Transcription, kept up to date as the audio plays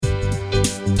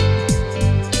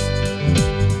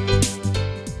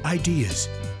ideas,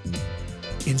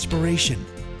 inspiration,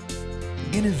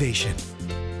 innovation.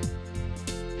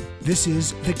 This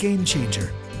is The Game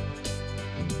Changer.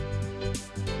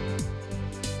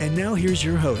 And now here's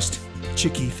your host,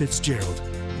 Chicke Fitzgerald.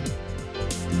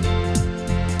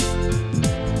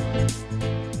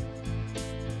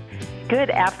 Good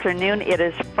afternoon. It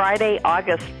is Friday,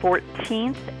 August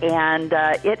 14th, and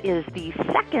it is the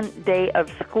second day of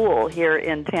school here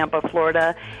in Tampa,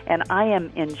 Florida, and I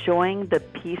am enjoying the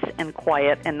peace and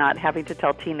quiet and not having to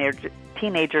tell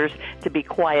teenagers to be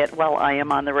quiet while I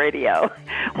am on the radio.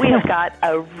 We have got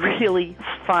a really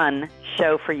fun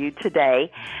show for you today.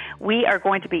 We are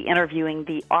going to be interviewing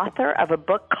the author of a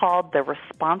book called The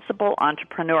Responsible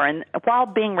Entrepreneur. And while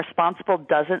being responsible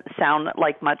doesn't sound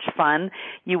like much fun,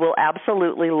 you will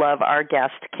absolutely love our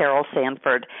guest, Carol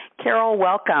Sanford. Carol,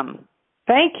 welcome.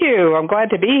 Thank you. I'm glad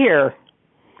to be here.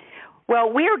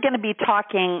 Well, we are going to be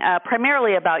talking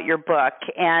primarily about your book,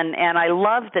 and I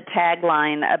love the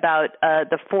tagline about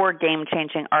the 4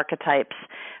 game-changing archetypes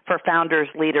for founders,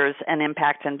 leaders, and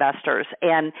impact investors.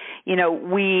 And, you know,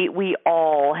 we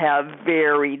all have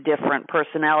very different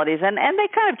personalities, and they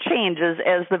kind of change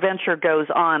as the venture goes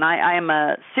on. I am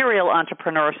a serial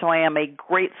entrepreneur, so I am a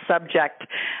great subject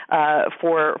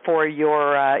for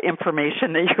your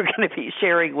information that you're going to be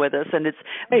sharing with us, and it's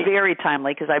very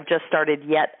timely because I've just started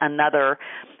yet another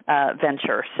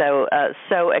venture.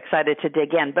 So excited to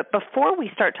dig in. But before we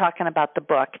start talking about the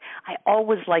book, I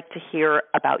always like to hear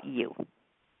about you.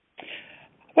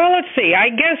 Well, let's see. I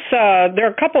guess there are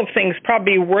a couple of things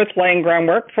probably worth laying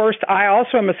groundwork. First, I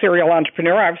also am a serial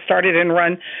entrepreneur. I've started and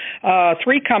run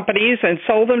 3 companies and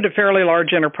sold them to fairly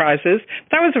large enterprises.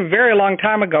 That was a very long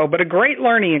time ago, but a great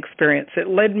learning experience. It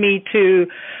led me to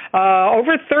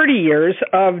over 30 years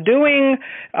of doing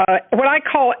what I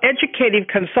call educative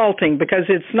consulting, because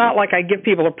it's not like I give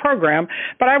people a program,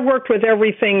 but I've worked with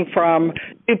everything from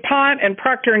DuPont and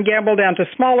Procter & Gamble down to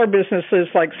smaller businesses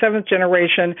like Seventh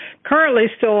Generation, currently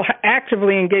still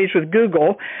actively engaged with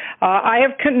Google. I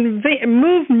have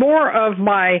moved more of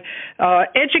my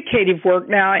educative work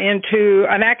now into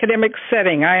an academic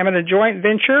setting. I am in a joint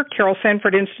venture, Carol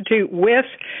Sanford Institute, with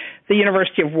the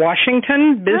University of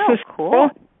Washington Business School.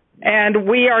 And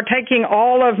we are taking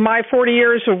all of my 40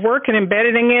 years of work and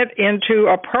embedding it into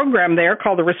a program there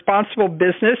called The Responsible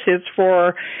Business. It's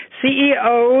for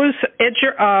CEOs,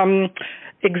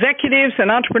 executives and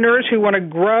entrepreneurs who want to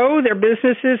grow their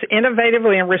businesses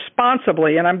innovatively and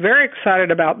responsibly, and I'm very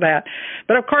excited about that.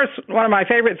 But, of course, one of my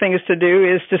favorite things to do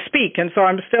is to speak, and so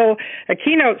I'm still a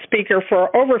keynote speaker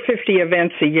for over 50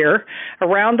 events a year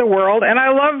around the world, and I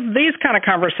love these kind of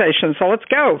conversations, so let's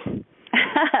go.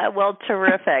 Well,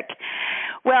 terrific.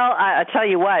 Well, I'll tell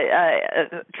you what,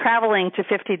 traveling to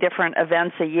 50 different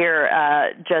events a year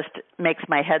just makes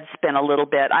my head spin a little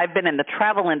bit. I've been in the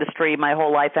travel industry my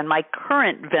whole life, and my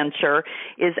current venture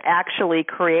is actually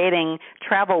creating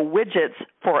travel widgets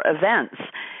for events.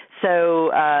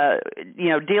 So,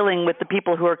 dealing with the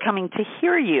people who are coming to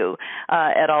hear you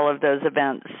at all of those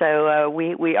events. So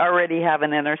we already have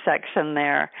an intersection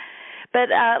there. But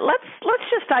let's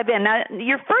just dive in. Now,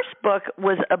 your first book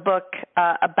was a book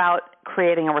about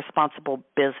creating a responsible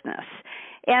business.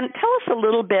 And tell us a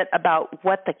little bit about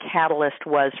what the catalyst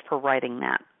was for writing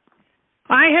that.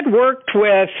 I had worked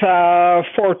with,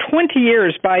 for 20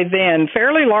 years by then,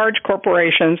 fairly large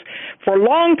corporations for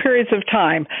long periods of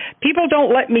time. People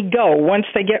don't let me go once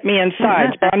they get me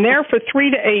inside. So I'm there for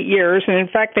 3 to 8 years, and in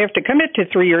fact, they have to commit to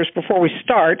 3 years before we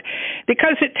start,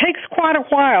 because it takes quite a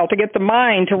while to get the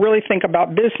mind to really think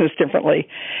about business differently.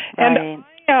 Right. And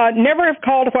never have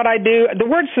called what I do, the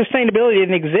word sustainability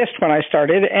didn't exist when I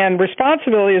started, and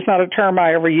responsibility is not a term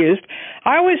I ever used.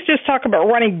 I always just talk about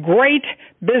running great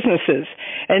businesses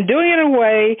and doing it in a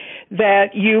way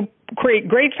that you create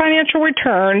great financial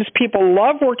returns. People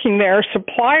love working there.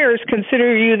 Suppliers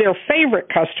consider you their favorite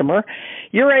customer.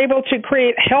 You're able to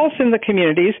create health in the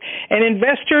communities, and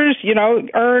investors,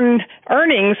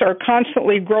 earnings are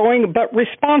constantly growing, but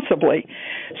responsibly.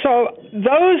 So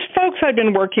those folks I've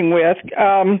been working with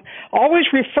always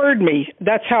referred me.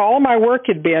 That's how all my work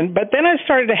had been. But then I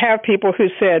started to have people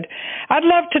who said, I'd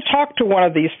love to talk to one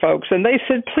of these folks. And they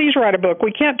said, please write a book.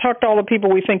 We can't talk to all the people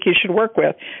we think you should work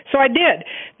with. So I did.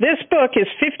 This book is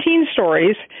 15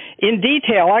 stories in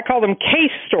detail. I call them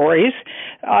case stories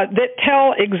that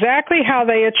tell exactly how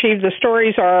they achieved. The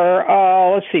stories are,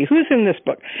 let's see, who's in this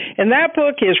book? And that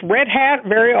book is Red Hat,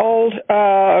 very old,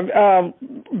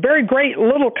 very great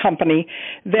little company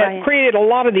that created a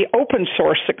lot of the open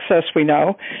source success we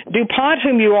know. DuPont,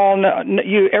 whom you all know,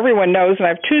 everyone knows, and I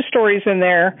have 2 stories in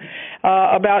there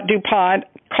about DuPont.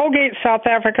 Colgate South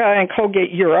Africa and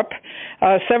Colgate Europe,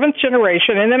 seventh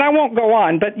generation, and then I won't go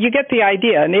on, but you get the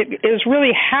idea, and it is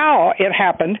really how it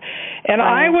happened. And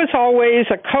I was always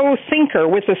a co-thinker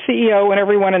with the CEO and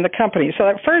everyone in the company. So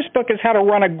that first book is How to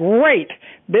Run a Great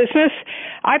Business.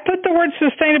 I put the word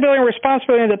sustainability and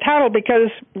responsibility in the title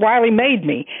because Wiley made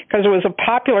me, because it was a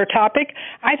popular topic.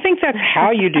 I think that's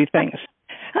how you do things.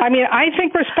 I mean, I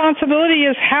think responsibility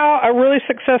is how a really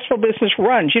successful business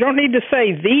runs. You don't need to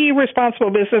say the responsible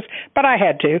business, but I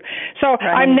had to. So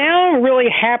I'm now really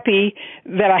happy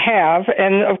that I have,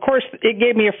 and of course it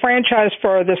gave me a franchise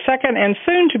for the second and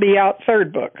soon-to-be-out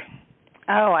third book.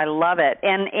 Oh, I love it.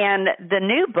 And the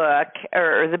new book,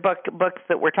 or the books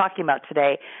that we're talking about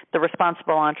today, The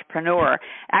Responsible Entrepreneur,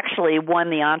 actually won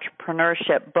the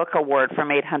Entrepreneurship Book Award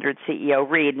from 800 CEO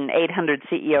Read. And 800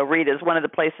 CEO Read is one of the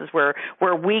places where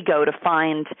we go to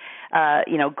find,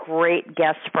 great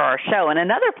guests for our show. And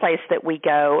another place that we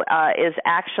go is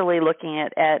actually looking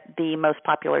at the most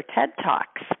popular TED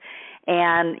Talks.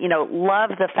 And,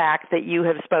 love the fact that you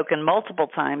have spoken multiple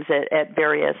times at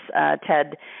various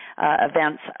TED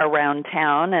events around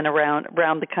town and around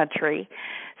the country.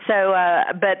 So,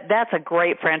 but that's a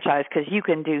great franchise because you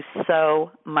can do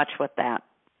so much with that.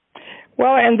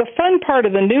 Well, and the fun part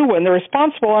of the new one, The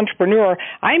Responsible Entrepreneur,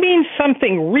 I mean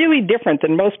something really different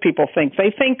than most people think.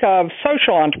 They think of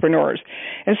social entrepreneurs.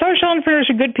 And social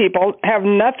entrepreneurs are good people, have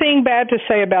nothing bad to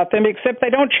say about them except they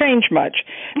don't change much.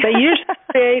 They usually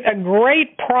create a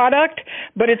great product,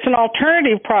 but it's an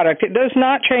alternative product. It does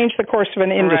not change the course of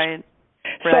an industry.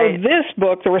 Right. So this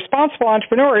book, The Responsible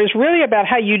Entrepreneur, is really about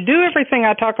how you do everything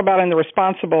I talk about in the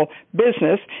responsible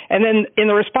business. And then in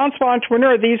The Responsible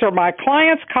Entrepreneur, these are my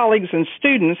clients, colleagues, and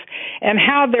students, and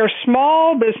how their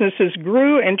small businesses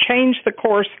grew and changed the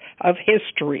course of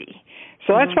history.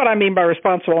 So that's what I mean by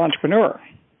responsible entrepreneur.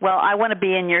 Well, I want to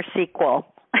be in your sequel.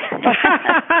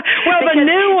 Well,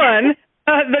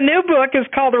 the new book is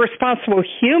called The Responsible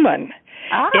Human.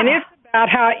 And it's about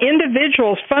how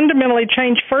individuals fundamentally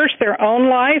change first their own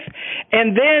life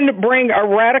and then bring a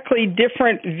radically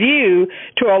different view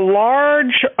to a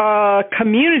large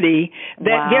community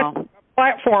that gets a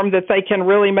platform that they can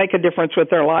really make a difference with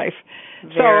their life.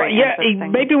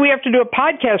 Maybe we have to do a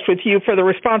podcast with you for The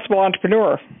Responsible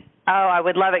Entrepreneur. Oh, I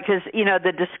would love it because,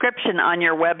 the description on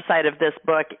your website of this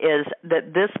book is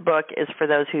that this book is for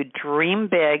those who dream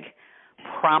big,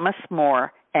 promise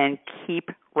more, and keep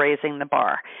raising the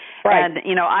bar. Right. And,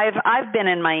 I've been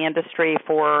in my industry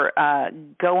for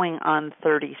going on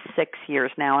 36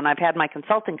 years now, and I've had my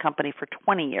consulting company for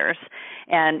 20 years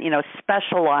and,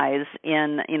 specialize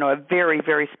in, a very,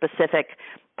 very specific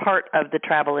part of the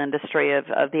travel industry of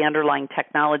the underlying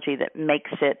technology that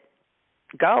makes it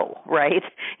go, right?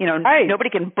 Nobody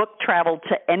can book travel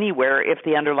to anywhere if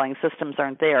the underlying systems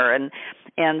aren't there. And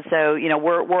so,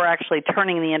 we're actually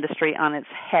turning the industry on its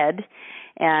head.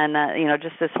 And,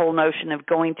 just this whole notion of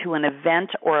going to an event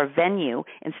or a venue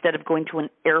instead of going to an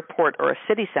airport or a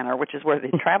city center, which is where the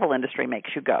travel industry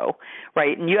makes you go,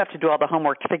 right? And you have to do all the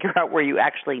homework to figure out where you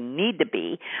actually need to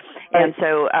be. Right. And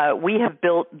so we have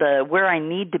built the Where I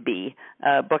Need to Be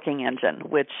booking engine,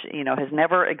 which, has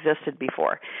never existed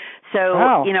before. So,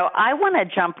 I want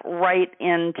to jump right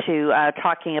into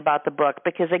talking about the book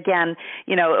because, again,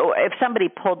 if somebody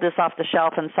pulled this off the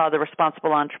shelf and saw The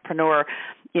Responsible Entrepreneur,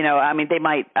 they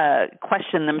might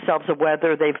question themselves of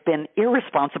whether they've been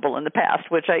irresponsible in the past,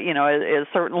 which is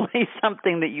certainly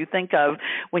something that you think of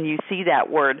when you see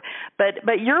that word.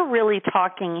 But you're really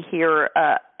talking here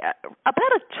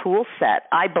about a tool set,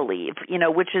 I believe,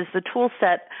 which is the tool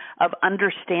set of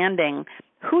understanding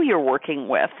who you're working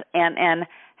with and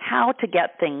how to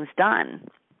get things done,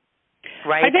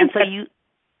 right? And so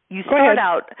you start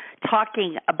out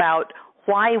talking about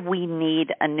why we need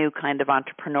a new kind of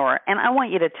entrepreneur. And I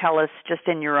want you to tell us, just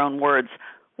in your own words,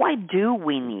 why do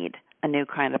we need a new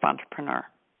kind of entrepreneur?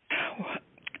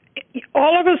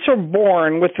 All of us are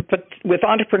born with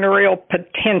entrepreneurial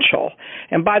potential.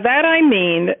 And by that I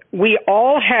mean we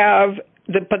all have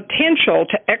the potential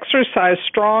to exercise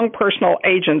strong personal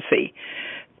agency.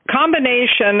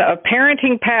 Combination of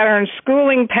parenting patterns,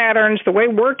 schooling patterns, the way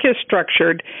work is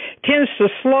structured tends to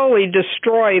slowly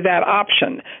destroy that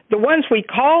option. The ones we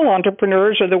call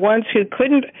entrepreneurs are the ones who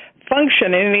couldn't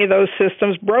function in any of those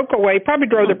systems, broke away, probably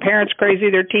drove their parents crazy,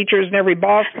 their teachers, and every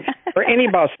boss or any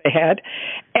boss they had.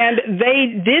 And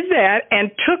they did that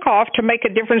and took off to make a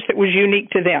difference that was unique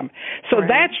to them. So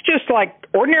that's just like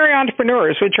ordinary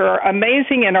entrepreneurs, which are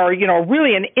amazing and are,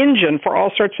 really an engine for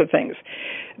all sorts of things.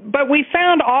 But we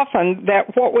found often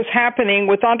that what was happening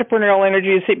with entrepreneurial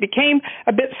energy is it became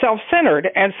a bit self-centered.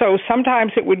 And so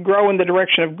sometimes it would grow in the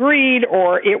direction of greed,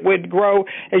 or it would grow,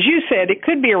 as you said, it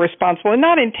could be irresponsible, and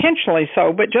not intentionally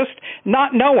so, but just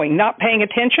not knowing, not paying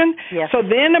attention. Yes. So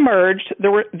then emerged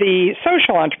the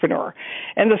social entrepreneur.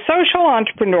 And the social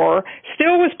entrepreneur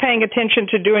still was paying attention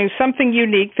to doing something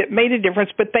unique that made a difference,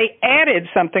 but they added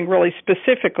something really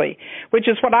specifically, which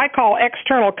is what I call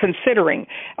external considering.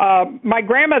 My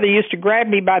grandmother used to grab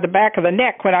me by the back of the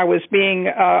neck when I was being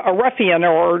a ruffian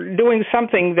or doing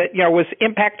something that was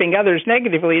impacting others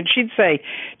negatively, and she'd say,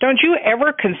 "Don't you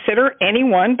ever consider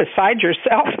anyone besides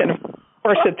yourself?" And of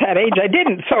course, at that age, I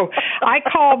didn't. So I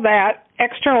call that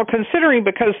external considering,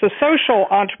 because the social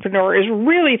entrepreneur is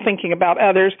really thinking about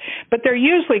others, but they're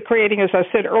usually creating, as I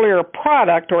said earlier, a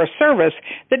product or a service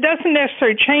that doesn't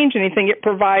necessarily change anything. It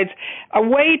provides a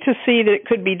way to see that it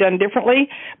could be done differently.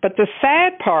 But the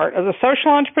sad part of the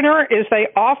social entrepreneur is they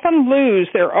often lose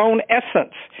their own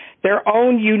essence, their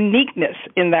own uniqueness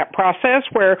in that process,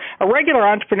 where a regular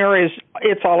entrepreneur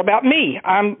it's all about me.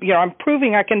 I'm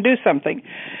proving I can do something.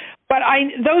 But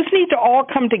those need to all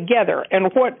come together.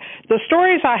 And what the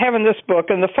stories I have in this book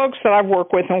and the folks that I've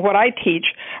worked with and what I teach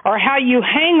are how you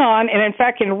hang on and, in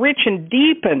fact, enrich and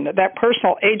deepen that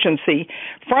personal agency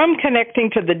from connecting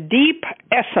to the deep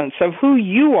essence of who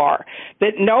you are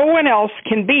that no one else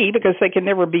can be, because they can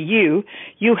never be you.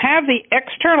 You have the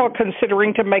external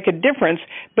considering to make a difference,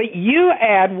 but you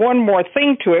add one more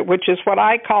thing to it, which is what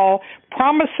I call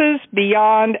promises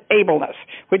beyond ableness,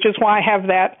 which is why I have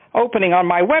that opening on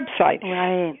my website.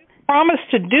 Right. Promise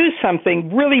to do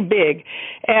something really big,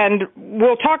 and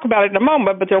we'll talk about it in a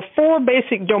moment, but there are 4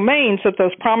 basic domains that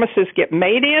those promises get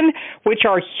made in, which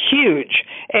are huge,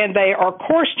 and they are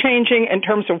course-changing in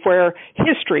terms of where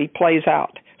history plays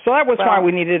out. So that was why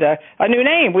we needed a new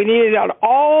name. We needed it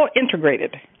all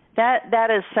integrated. That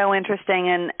is so interesting,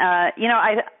 and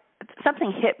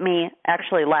something hit me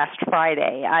actually last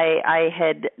Friday. I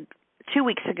had 2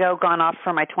 weeks ago gone off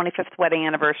for my 25th wedding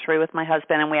anniversary with my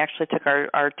husband, and we actually took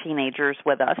our teenagers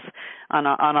with us on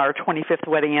our 25th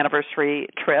wedding anniversary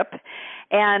trip.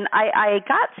 And I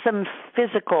got some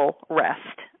physical rest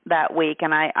that week,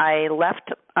 and I left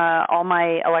all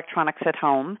my electronics at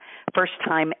home. First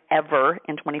time ever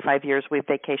in 25 years we've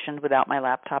vacationed without my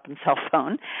laptop and cell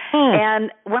phone.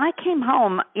 And when I came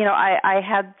home, I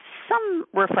had some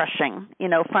refreshing,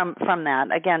 from that.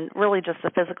 Again, really just the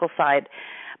physical side.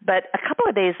 But a couple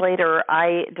of days later,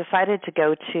 I decided to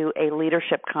go to a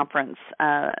leadership conference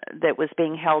that was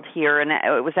being held here, and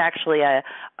it was actually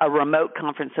a remote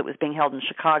conference that was being held in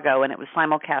Chicago, and it was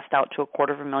simulcast out to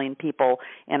 250,000 people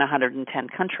in 110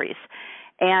 countries.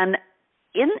 And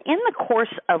in the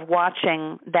course of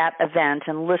watching that event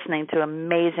and listening to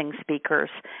amazing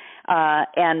speakers,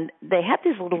 and they had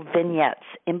these little vignettes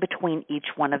in between each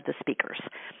one of the speakers.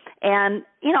 And,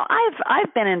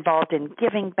 I've been involved in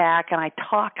giving back, and I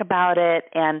talk about it,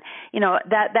 and,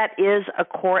 that is a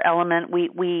core element.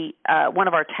 We one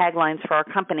of our taglines for our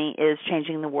company is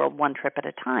changing the world one trip at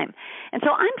a time. And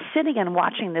so I'm sitting and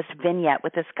watching this vignette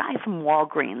with this guy from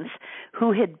Walgreens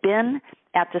who had been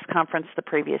at this conference the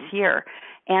previous year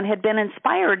and had been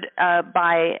inspired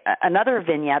by another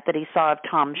vignette that he saw of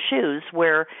Tom's shoes,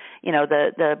 where,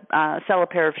 the sell a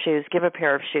pair of shoes, give a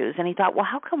pair of shoes. And he thought, well,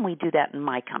 how can we do that in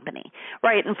my company?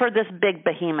 Right. And for this big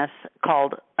behemoth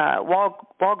called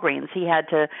Walgreens, he had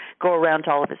to go around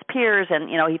to all of his peers. And,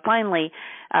 he finally,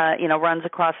 runs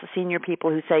across the senior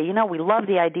people who say, we love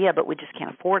the idea, but we just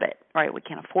can't afford it. Right. We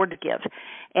can't afford to give.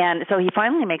 And so he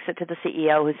finally makes it to the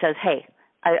CEO, who says, hey,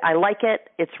 I like it.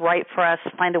 It's right for us.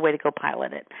 Find a way to go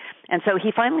pilot it. And so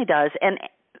he finally does. And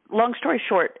long story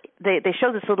short, they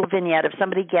show this little vignette of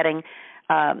somebody getting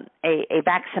a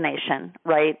vaccination,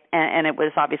 right? And it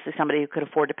was obviously somebody who could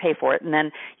afford to pay for it. And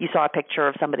then you saw a picture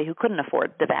of somebody who couldn't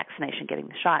afford the vaccination getting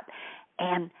the shot.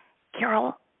 And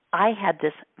Carol, I had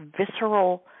this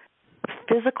visceral,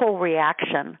 physical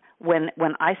reaction when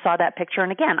I saw that picture.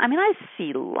 And again, I mean, I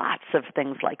see lots of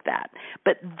things like that,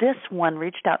 but this one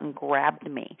reached out and grabbed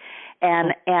me.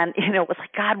 And you know, it was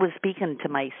like God was speaking to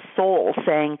my soul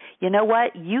saying, you know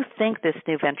what, you think this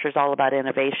new venture is all about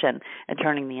innovation and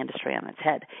turning the industry on its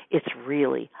head. It's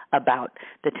really about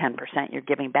the 10% you're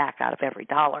giving back out of every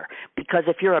dollar. Because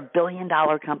if you're a $1 billion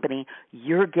company,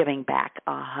 you're giving back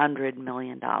 $100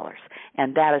 million.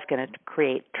 And that is going to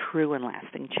create true and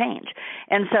lasting change.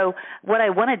 And so what I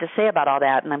wanted to say about all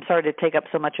that, and I'm sorry to take up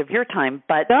so much of your time,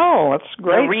 but no, it's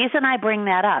great. The reason I bring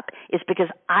that up is because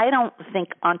I don't think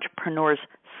entrepreneurs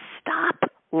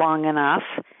stop long enough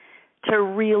to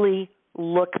really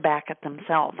look back at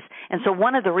themselves. And so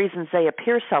one of the reasons they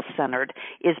appear self-centered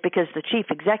is because the chief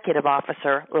executive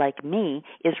officer, like me,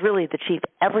 is really the chief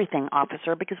everything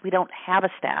officer because we don't have a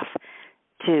staff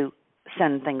to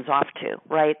send things off to,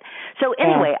 right? So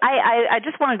anyway, I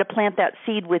just wanted to plant that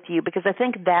seed with you because I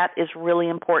think that is really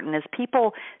important as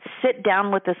people sit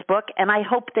down with this book, and I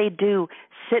hope they do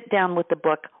sit down with the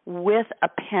book with a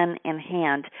pen in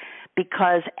hand,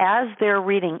 because as they're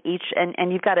reading each,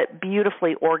 and you've got it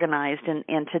beautifully organized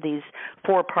into these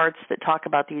 4 parts that talk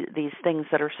about these things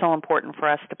that are so important for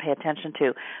us to pay attention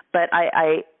to. But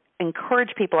I encourage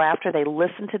people after they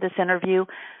listen to this interview,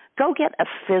 go get a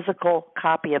physical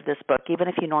copy of this book, even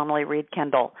if you normally read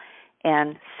Kindle,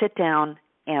 and sit down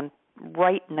and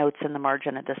write notes in the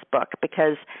margin of this book.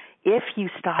 Because if you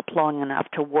stop long enough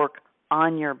to work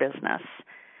on your business,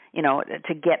 you know,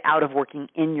 to get out of working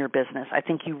in your business, I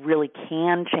think you really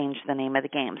can change the name of the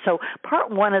game. So part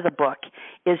 1 of the book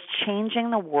is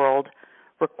Changing the World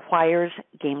Requires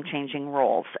Game-Changing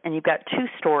Roles. And you've got 2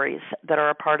 stories that are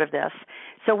a part of this.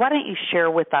 So why don't you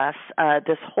share with us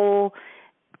this whole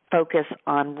focus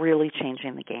on really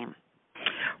changing the game?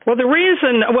 Well,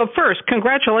 first,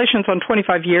 congratulations on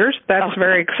 25 years. That's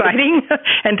very exciting,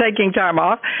 and taking time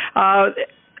off.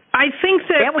 I think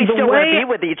that and we still want to be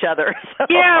with each other. So.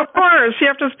 Yeah, of course. You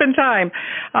have to spend time.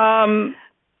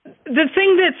 The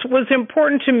thing that was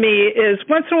important to me is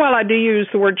once in a while I do use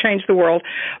the word change the world,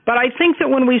 but I think that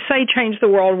when we say change the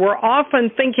world, we're often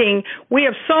thinking we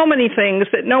have so many things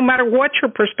that no matter what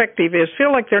your perspective is,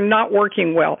 feel like they're not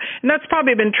working well. And that's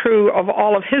probably been true of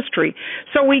all of history.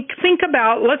 So we think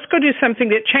about, let's go do something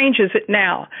that changes it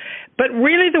now. But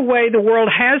really the way the world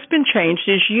has been changed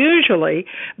is usually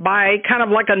by kind of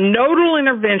like a nodal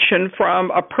intervention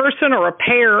from a person or a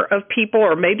pair of people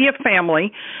or maybe a family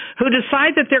who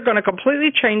decide that they're going to completely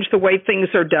change the way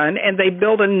things are done, and they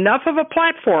build enough of a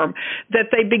platform that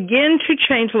they begin to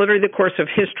change literally the course of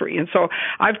history. And so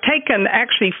I've taken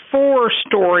actually 4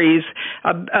 stories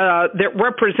that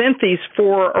represent these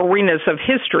 4 arenas of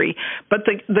history, but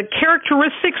the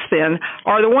characteristics then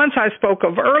are the ones I spoke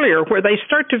of earlier, where they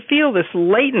start to feel this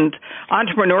latent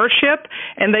entrepreneurship,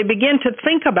 and they begin to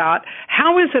think about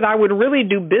how is it I would really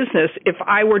do business if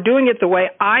I were doing it the way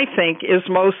I think is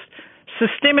most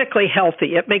systemically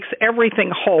healthy. It makes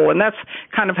everything whole, and that's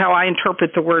kind of how I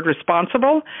interpret the word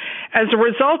responsible. As a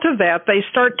result of that, they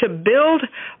start to build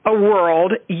a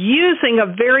world using a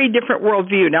very different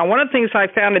worldview. Now, one of the things I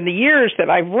found in the years that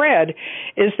I've read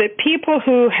is that people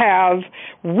who have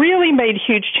really made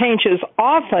huge changes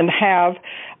often have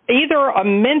either a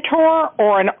mentor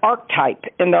or an archetype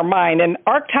in their mind. And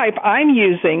archetype I'm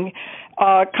using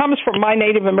comes from my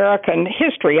Native American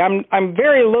history. I'm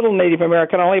very little Native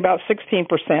American, only about 16%,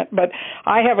 but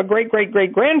I have a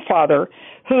great-great-great-grandfather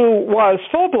who was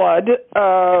full-blood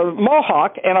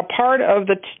Mohawk and a part of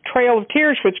the Trail of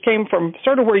Tears, which came from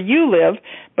sort of where you live,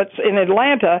 but in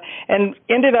Atlanta, and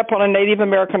ended up on a Native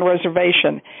American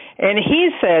reservation. And he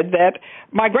said that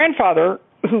my grandfather,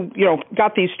 who, you know,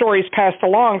 got these stories passed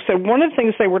along, said one of the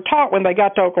things they were taught when they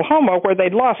got to Oklahoma, where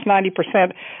they'd lost 90%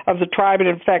 of the tribe and,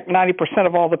 in fact, 90%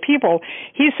 of all the people,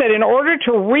 he said in order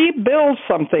to rebuild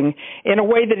something in a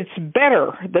way that it's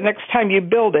better the next time you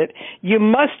build it, you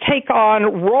must take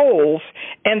on roles,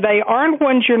 and they aren't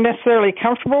ones you're necessarily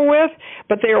comfortable with,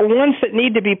 but they are ones that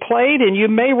need to be played, and you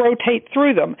may rotate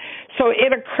through them. So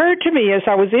it occurred to me as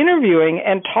I was interviewing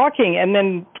and talking, and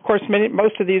then, of course,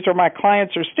 most of these are my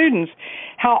clients or students,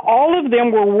 how all of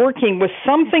them were working with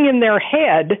something in their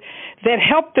head that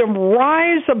helped them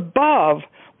rise above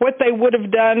what they would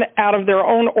have done out of their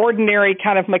own ordinary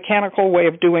kind of mechanical way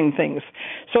of doing things.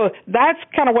 So that's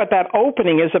kind of what that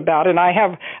opening is about. And I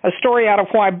have a story out of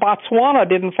why Botswana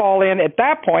didn't fall in at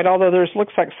that point, although there's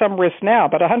looks like some risk now.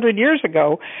 But 100 years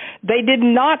ago, they did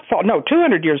not fall, no,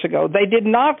 200 years ago, they did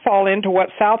not fall into what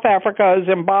South Africa,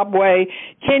 Zimbabwe,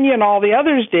 Kenya, and all the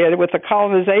others did with the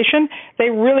colonization.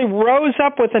 They really rose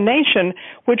up with a nation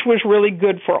which was really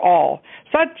good for all.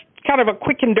 So that kind of a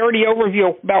quick and dirty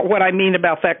overview about what I mean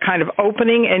about that kind of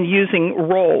opening and using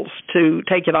roles to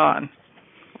take it on.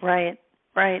 Right.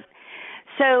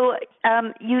 So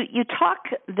you talk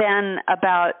then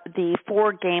about the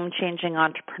 4 game-changing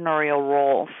entrepreneurial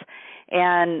roles,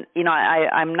 and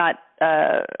I'm not.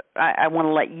 I want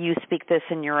to let you speak this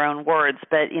in your own words,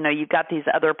 but you've got these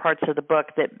other parts of the book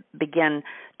that begin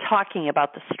talking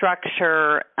about the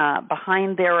structure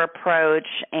behind their approach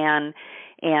and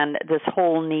this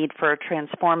whole need for a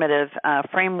transformative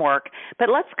framework. But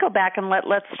let's go back and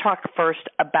let's talk first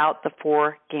about the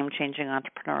 4 game-changing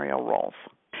entrepreneurial roles.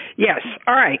 Yes.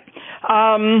 All right.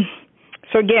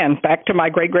 So again, back to my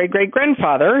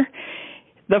great-great-great-grandfather.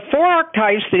 The 4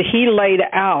 archetypes that he laid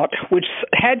out, which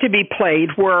had to be played,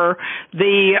 were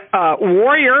the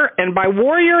warrior, and by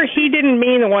warrior he didn't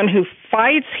mean the one who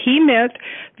fights, he meant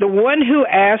the one who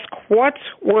asks what's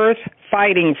worth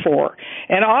fighting for.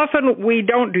 And often we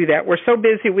don't do that. We're so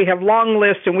busy, we have long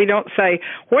lists, and we don't say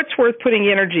what's worth putting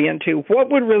energy into,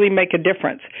 what would really make a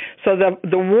difference. So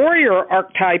the warrior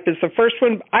archetype is the first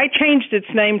one. I changed its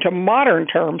name to modern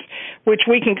terms, which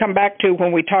we can come back to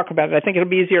when we talk about it. I think it'll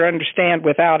be easier to understand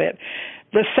without it.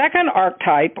 The second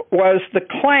archetype was the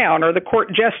clown or the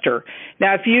court jester.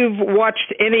 Now, if you've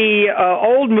watched any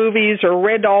old movies or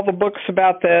read all the books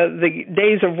about the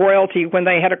days of royalty when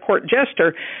they had a court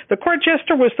jester, the court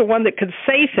jester was the one that could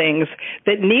say things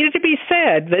that needed to be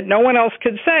said that no one else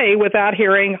could say without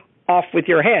hearing off with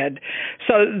your head.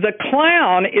 So the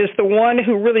clown is the one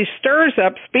who really stirs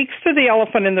up, speaks to the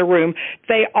elephant in the room.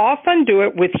 They often do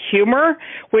it with humor,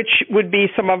 which would be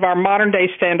some of our modern-day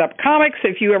stand-up comics.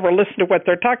 If you ever listen to what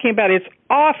they're talking about, it's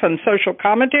often social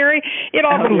commentary. It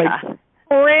often makes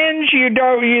cringe. You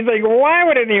think, why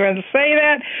would anyone say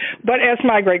that? But as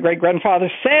my great-great-grandfather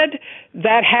said,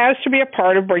 that has to be a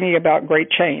part of bringing about great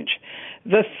change.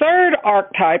 The third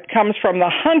archetype comes from the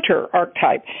hunter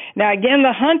archetype. Now, again,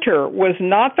 the hunter was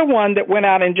not the one that went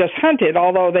out and just hunted,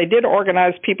 although they did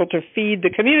organize people to feed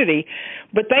the community.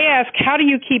 But they asked, how do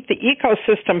you keep the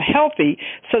ecosystem healthy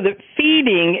so that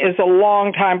feeding is a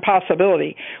long-time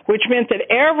possibility, which meant that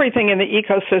everything in the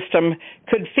ecosystem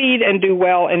could feed and do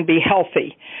well and be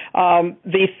healthy.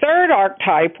 The third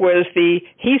archetype was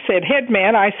he said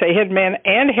headman, I say headman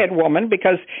and headwoman,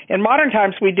 because in modern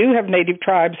times we do have native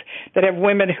tribes that have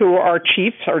women who are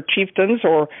chiefs or chieftains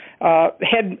or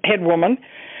headwoman.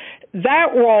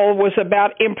 That role was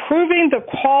about improving the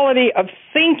quality of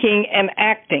thinking and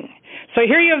acting. So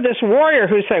here you have this warrior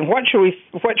who's saying, what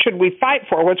should we fight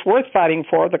for? What's worth fighting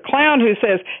for? The clown who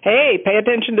says, hey, pay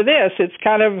attention to this. It's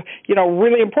kind of,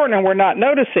 really important and we're not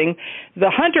noticing.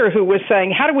 The hunter who was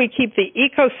saying, how do we keep the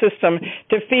ecosystem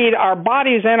to feed our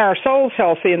bodies and our souls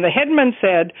healthy? And the headman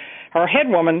said, or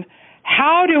headwoman,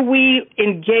 how do we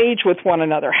engage with one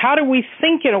another? How do we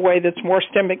think in a way that's more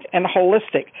systemic and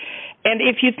holistic? And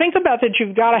if you think about that,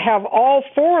 you've got to have all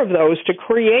 4 of those to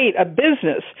create a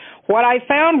business. What I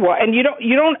found was, and you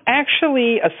don't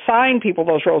actually assign people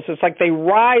those roles. It's like they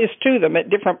rise to them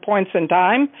at different points in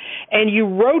time, and you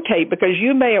rotate because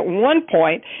you may at one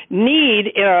point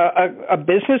need a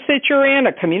business that you're in,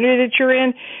 a community that you're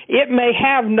in. It may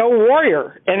have no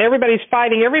warrior, and everybody's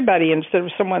fighting everybody instead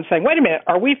of someone saying, wait a minute,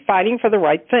 are we fighting for the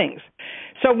right things?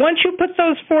 So once you put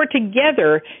those 4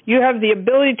 together, you have the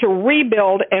ability to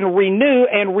rebuild and renew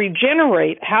and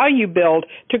regenerate how you build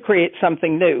to create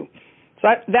something new. So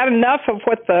that enough of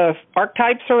what the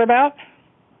archetypes are about?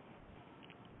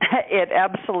 It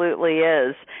absolutely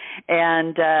is.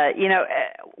 And,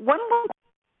 one more.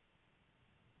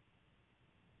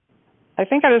 I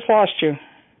think I just lost you.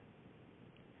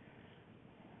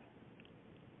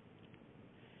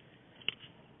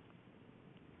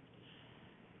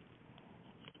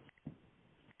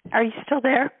 Are you still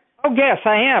there? Oh, yes,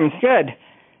 I am. Good.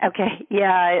 Okay.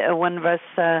 Yeah, one of us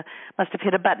must have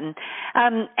hit a button.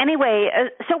 Anyway,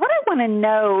 so what I want to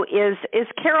know is,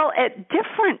 Carol, at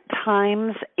different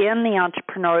times in the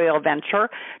entrepreneurial venture,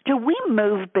 do we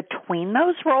move between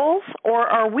those roles, or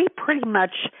are we pretty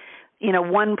much,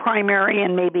 one primary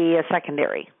and maybe a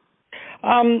secondary?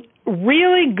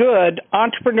 Really good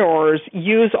entrepreneurs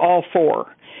use all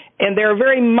 4. And they're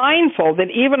very mindful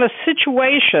that even a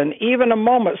situation, even a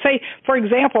moment, say, for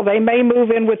example, they may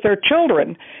move in with their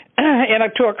children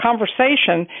to a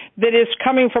conversation that is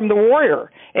coming from the warrior,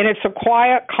 and it's a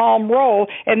quiet, calm role,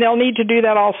 and they'll need to do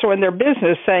that also in their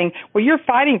business, saying, well, you're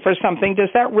fighting for something. Does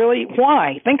that really,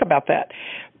 why? Think about that.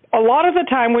 A lot of the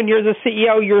time when you're the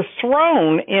CEO, you're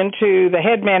thrown into the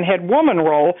headman, headwoman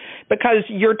role because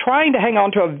you're trying to hang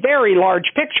on to a very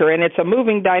large picture, and it's a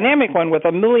moving, dynamic one with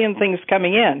a million things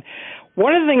coming in.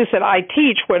 one of the things that I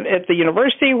teach at the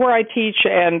university where I teach,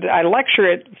 and I lecture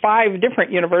at 5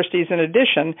 different universities in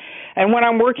addition, and when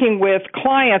I'm working with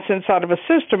clients inside of a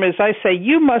system is I say,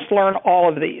 you must learn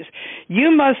all of these. You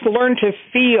must learn to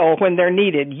feel when they're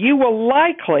needed. You will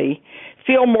likely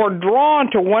feel more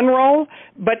drawn to one role,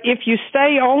 but if you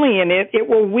stay only in it, it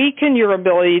will weaken your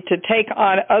ability to take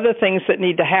on other things that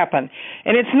need to happen.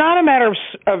 And it's not a matter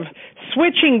of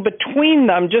switching between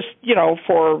them just,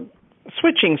 for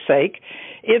switching sake.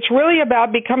 It's really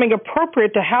about becoming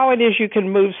appropriate to how it is you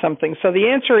can move something. So the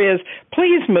answer is,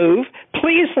 please move,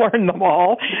 please learn them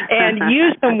all, and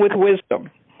use them with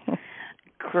wisdom.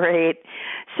 Great.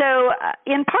 So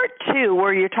in part 2,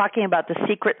 where you're talking about the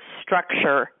secret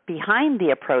structure behind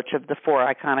the approach of the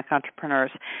 4 iconic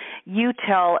entrepreneurs, you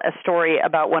tell a story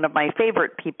about one of my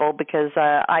favorite people because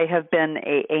I have been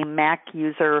a Mac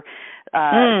user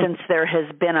since there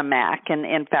has been a Mac. And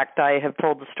in fact, I have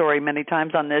told the story many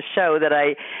times on this show that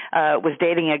I was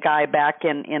dating a guy back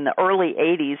in the early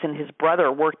 80s, and his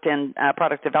brother worked in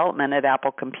product development at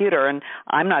Apple Computer. And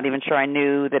I'm not even sure I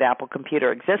knew that Apple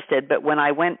Computer existed. But when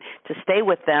I went to stay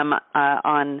with them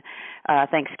on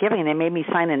Thanksgiving, they made me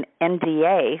sign an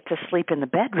NDA to sleep in the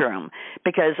bedroom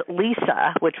because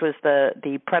Lisa, which was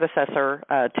the predecessor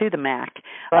to the Mac,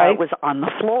 was on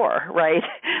the floor, right?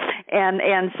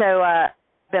 And so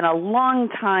been a long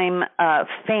time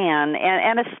fan,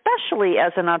 and especially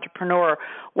as an entrepreneur,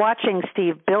 watching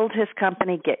Steve build his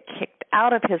company, get kicked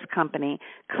out of his company,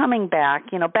 coming back,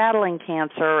 battling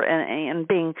cancer, and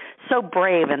being so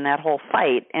brave in that whole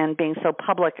fight, and being so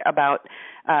public about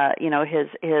his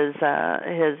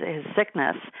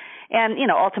sickness, and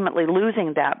ultimately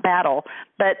losing that battle.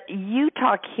 But you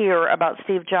talk here about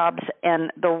Steve Jobs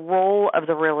and the role of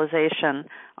the realization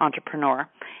entrepreneur.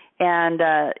 And,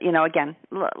 again,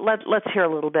 let's hear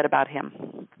a little bit about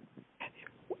him.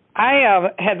 I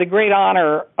had the great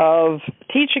honor of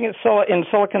teaching in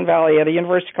Silicon Valley at a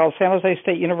university called San Jose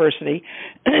State University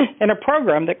in a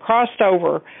program that crossed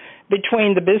over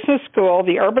between the business school,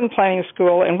 the urban planning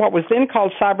school, and what was then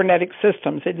called cybernetic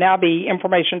systems. It'd now be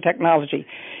information technology.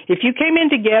 If you came in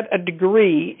to get a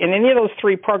degree in any of those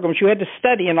 3 programs, you had to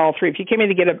study in all 3. If you came in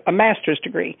to get a master's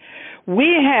degree,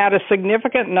 we had a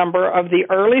significant number of the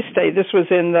early stage. This was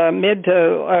in the mid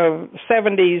to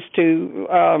 70s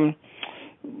to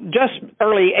just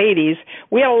early 80s.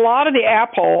 We had a lot of the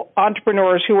Apple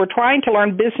entrepreneurs who were trying to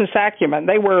learn business acumen.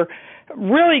 They were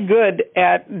really good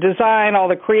at design, all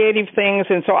the creative things,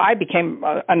 and so I became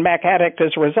a Mac addict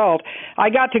as a result. I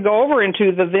got to go over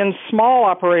into the then small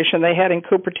operation they had in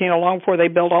Cupertino long before they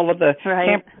built all of the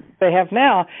campuses they have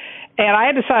now, and I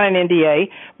had to sign an NDA.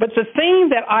 But the thing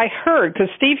that I heard, because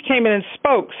Steve came in and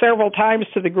spoke several times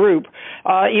to the group,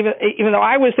 even though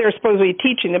I was there supposedly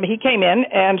teaching them, he came in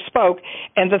and spoke,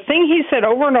 and the thing he said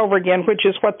over and over again, which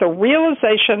is what the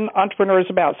realization entrepreneur is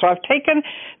about. So I've taken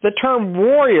the term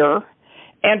warrior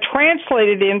and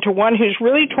translated into one who's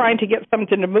really trying to get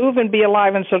something to move and be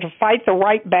alive, and so to fight the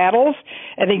right battles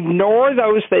and ignore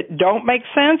those that don't make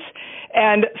sense.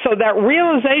 And so that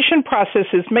realization process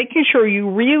is making sure you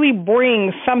really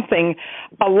bring something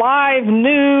alive,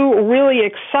 new, really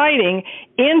exciting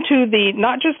into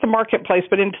not just the marketplace,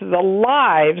 but into the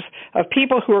lives of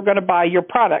people who are going to buy your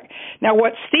product. Now,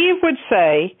 what Steve would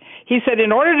say, he said,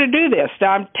 in order to do this,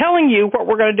 now I'm telling you what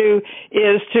we're going to do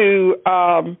is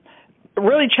to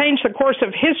really change the course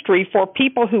of history for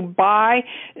people who buy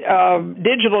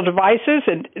digital devices,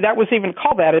 and that was even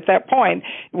called that at that point.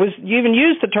 You even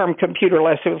used the term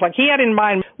computerless. It was like he had in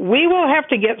mind, we will have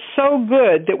to get so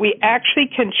good that we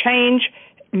actually can change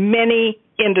many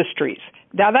industries.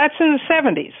 Now, that's in the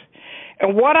 70s.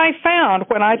 And what I found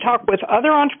when I talk with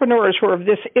other entrepreneurs who are of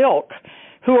this ilk,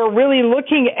 who are really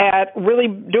looking at really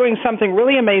doing something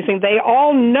really amazing, they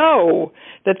all know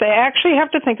that they actually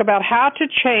have to think about how to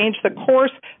change the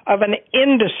course of an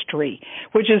industry,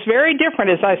 which is very different,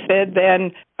 as I said,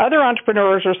 than other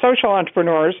entrepreneurs or social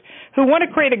entrepreneurs who want to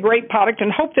create a great product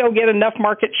and hope they'll get enough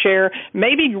market share,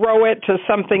 maybe grow it to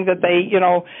something that they,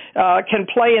 can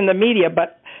play in the media,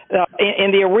 but in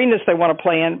the arenas they want to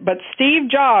play in. But Steve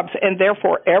Jobs, and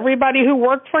therefore everybody who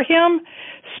worked for him,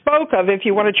 spoke of, if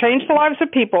you want to change the lives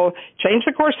of people, change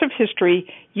the course of history,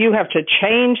 you have to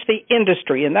change the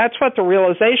industry. And that's what the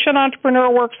realization entrepreneur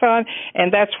works on,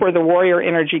 and that's where the warrior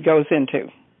energy goes into.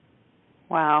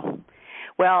 Wow.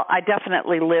 Well, I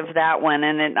definitely live that one,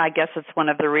 and I guess it's one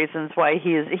of the reasons why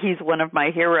he's one of my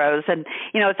heroes. And,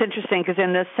 it's interesting because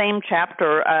in this same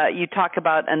chapter, you talk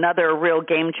about another real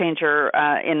game changer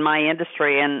in my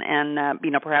industry and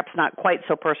perhaps not quite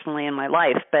so personally in my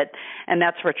life, and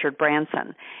that's Richard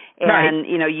Branson. And,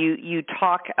 right. You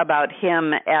talk about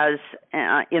him as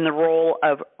in the role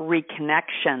of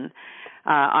reconnection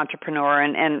entrepreneur,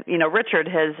 and Richard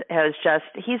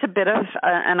he's a bit of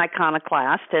an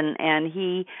iconoclast, and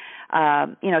he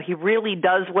he really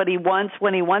does what he wants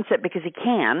when he wants it because he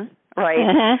can, right?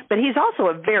 Mm-hmm. But he's also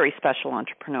a very special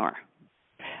entrepreneur.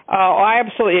 I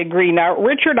absolutely agree. Now,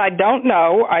 Richard, I don't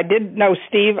know. I did know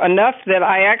Steve enough that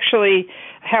I actually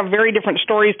have very different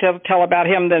stories to tell about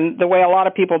him than the way a lot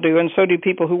of people do, and so do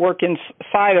people who work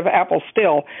inside of Apple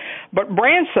still. But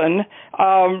Branson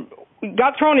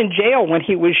got thrown in jail when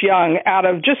he was young out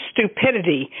of just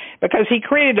stupidity because he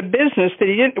created a business that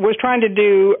was trying to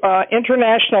do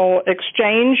international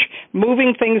exchange,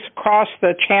 moving things across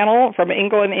the channel from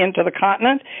England into the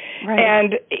continent. Right.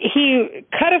 And he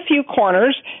cut a few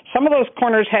corners. Some of those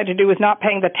corners had to do with not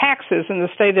paying the taxes in the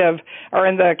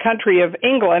in the country of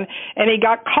England, and he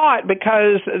got caught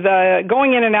because the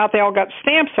going in and out, they all got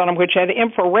stamps on them which had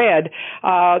infrared.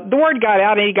 The word got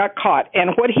out and he got caught.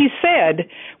 And what he said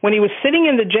when he was sitting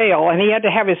in the jail and he had to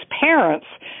have his parents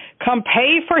come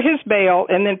pay for his bail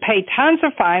and then pay tons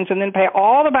of fines and then pay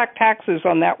all the back taxes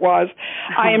on that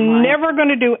I am never going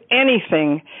to do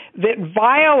anything that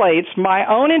violates my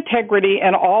own integrity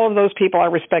and all of those people I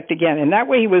respect again. And that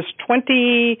way he was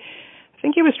 23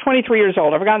 years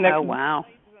old. I've forgotten that. Oh, wow.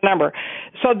 Number.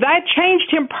 So that changed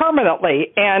him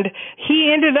permanently, and he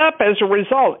ended up, as a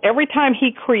result, every time he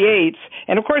creates,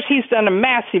 and of course he's done a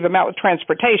massive amount with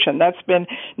transportation. That's been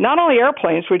not only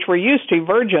airplanes, which we're used to,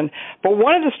 Virgin, but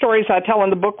one of the stories I tell in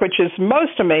the book, which is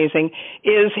most amazing,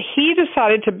 is he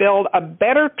decided to build a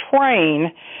better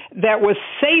train that was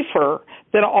safer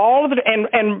than all of it,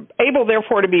 and able,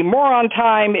 therefore, to be more on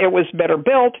time. It was better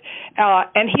built,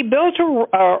 and he built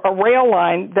a rail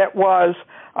line that was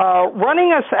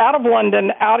running us out of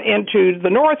London, out into the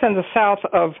north and the south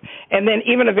and then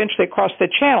even eventually across the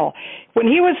Channel. When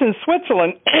he was in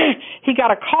Switzerland, he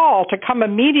got a call to come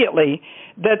immediately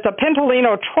that the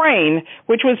Pentolino train,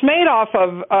 which was made off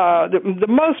of the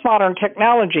most modern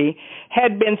technology,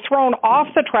 had been thrown off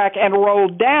the track and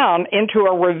rolled down into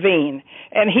a ravine.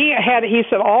 And he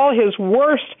said all his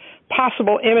worst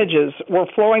possible images were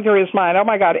flowing through his mind. Oh,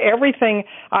 my God, everything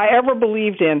I ever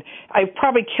believed in, I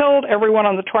probably killed everyone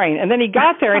on the train. And then he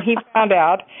got there and he found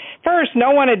out, first,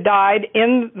 no one had died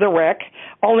in the wreck.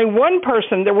 Only one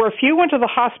person, there were a few went to the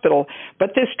hospital, but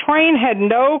this train had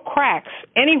no cracks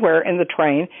anywhere in the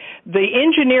train. The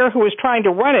engineer who was trying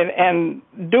to run it and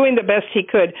doing the best he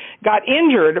could got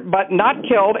injured but not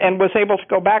killed and was able to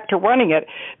go back to running it.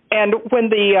 And when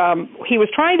he was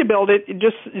trying to build it,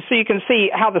 just so you can see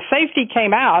how the safety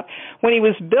came out, when he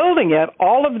was building it,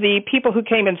 all of the people who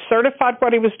came and certified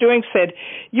what he was doing said,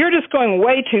 "You're just going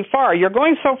way too far. You're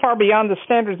going so far beyond the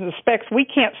standards and the specs, we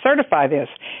can't certify this."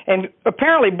 And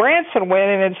apparently Branson went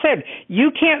in and said,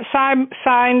 "You can't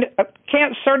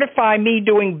can't certify me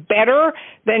doing better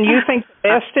than you think the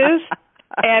best is?"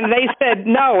 And they said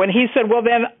no. And he said, "Well,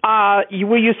 then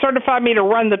will you certify me to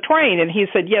run the train?" And he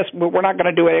said, "Yes, but we're not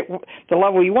going to do it at the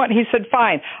level you want." And he said,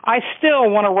 "Fine. I still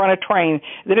want to run a train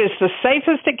that is the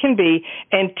safest it can be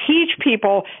and teach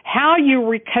people how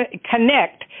you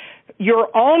connect your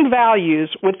own values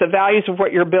with the values of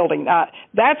what you're building."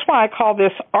 That's why I call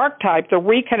this archetype the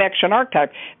reconnection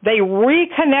archetype. They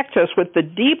reconnect us with the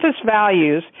deepest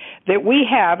values that we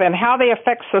have and how they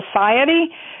affect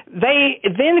society. They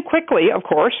then quickly, of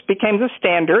course, became the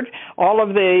standard. All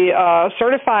of the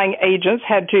certifying agents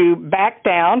had to back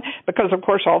down because, of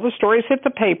course, all the stories hit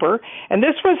the paper. And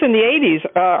this was in the 80s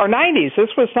or 90s.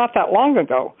 This was not that long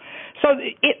ago. So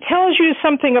it tells you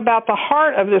something about the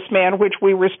heart of this man, which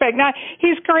we respect. Now,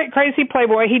 he's crazy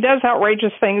playboy. He does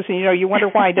outrageous things, and, you wonder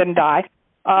why he didn't die.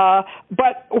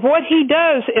 But what he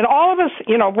does, and all of us,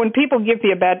 when people give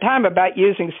me a bad time about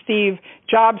using Steve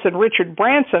Jobs and Richard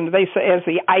Branson, they say as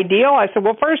the ideal. I said,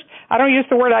 well, first, I don't use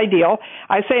the word ideal.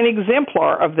 I say an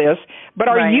exemplar of this. But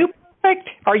are you perfect?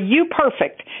 Are you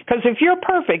perfect? Because if you're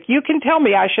perfect, you can tell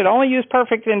me I should only use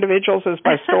perfect individuals as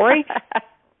my story.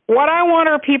 What I want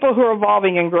are people who are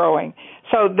evolving and growing.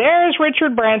 So there's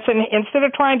Richard Branson. Instead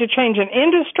of trying to change an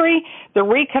industry, the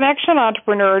reconnection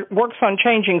entrepreneur works on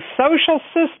changing social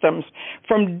systems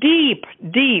from deep,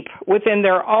 deep within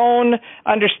their own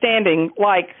understanding,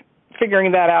 like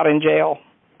figuring that out in jail.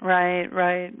 Right.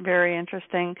 Very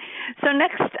interesting. So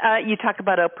next, you talk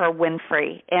about Oprah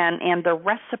Winfrey and the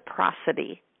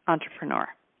reciprocity entrepreneur.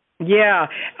 Yeah.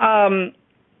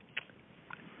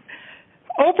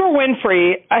 Oprah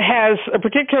Winfrey has a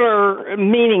particular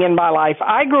meaning in my life.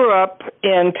 I grew up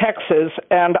in Texas,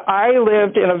 and I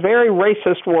lived in a very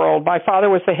racist world. My father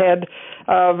was the head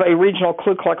of a regional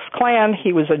Ku Klux Klan.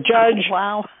 He was a judge. Oh,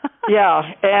 wow. Yeah,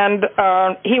 and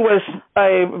he was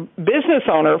a business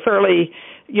owner, fairly,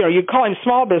 you'd call him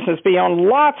small business, but he owned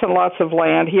lots and lots of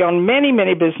land. He owned many,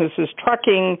 many businesses,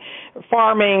 trucking,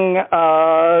 farming,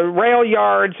 rail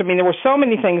yards. I mean, there were so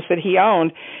many things that he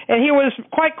owned, and he was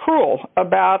quite cruel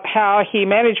about how he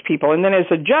managed people. And then as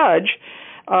a judge,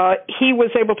 he was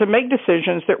able to make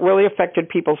decisions that really affected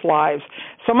people's lives.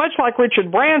 So much like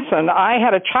Richard Branson, I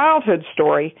had a childhood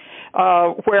story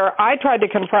where I tried to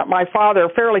confront my father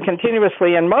fairly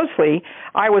continuously, and mostly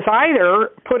I was either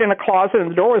put in a closet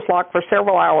and the door was locked for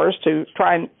several hours to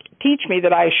try and teach me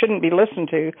that I shouldn't be listened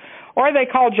to, or they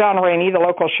called John Rainey, the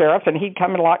local sheriff, and he'd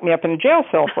come and lock me up in a jail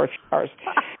cell for a few hours.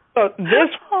 So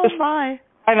this was... Oh, my.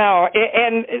 I know,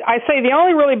 and I say the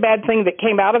only really bad thing that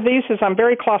came out of these is I'm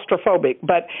very claustrophobic,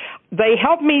 but they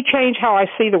helped me change how I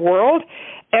see the world.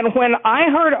 And when I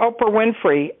heard Oprah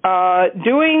Winfrey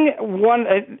doing one,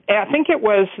 I think it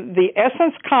was the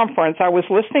Essence Conference I was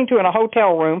listening to in a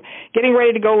hotel room, getting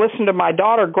ready to go listen to my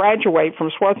daughter graduate from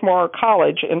Swarthmore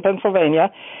College in Pennsylvania,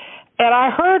 and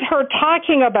I heard her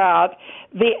talking about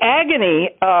the agony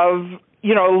of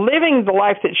living the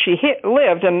life that she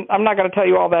lived, and I'm not going to tell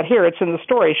you all that here. It's in the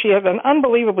story. She had an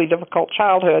unbelievably difficult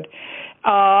childhood.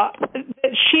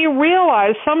 She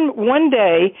realized one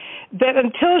day that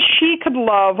until she could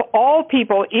love all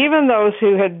people, even those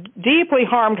who had deeply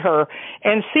harmed her,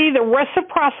 and see the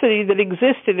reciprocity that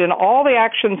existed in all the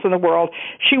actions in the world,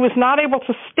 she was not able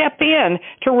to step in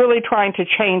to really trying to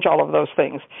change all of those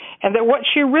things. And that what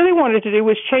she really wanted to do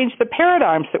was change the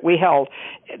paradigms that we held,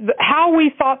 how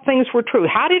we thought things were true.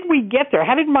 How did we get there?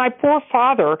 How did my poor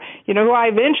father, who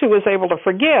I eventually was able to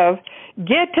forgive,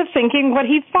 get to thinking what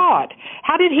he thought?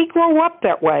 How did he grow up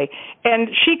that way? And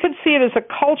she could see it as a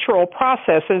cultural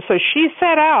process, and so she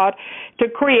set out to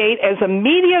create, as a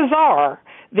media czar,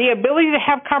 the ability to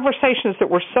have conversations that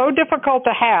were so difficult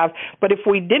to have, but if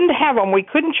we didn't have them, we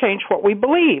couldn't change what we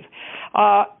believe.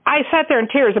 I sat there in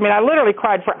tears. I mean, I literally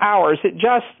cried for hours. It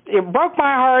broke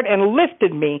my heart and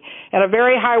lifted me in a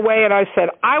very high way, and I said,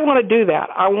 I want to do that.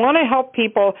 I want to help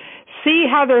people see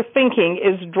how their thinking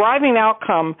is driving an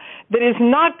outcome that is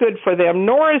not good for them,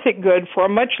 nor is it good for a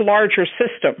much larger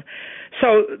system.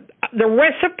 So the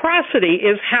reciprocity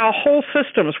is how whole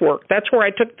systems work. That's where I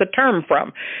took the term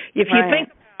from. If you think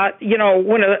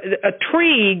when a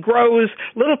tree grows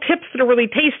little tips that are really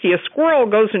tasty, a squirrel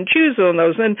goes and chews on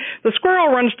those, and the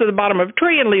squirrel runs to the bottom of a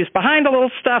tree and leaves behind a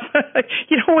little stuff,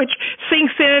 which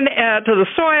sinks in to the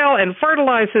soil and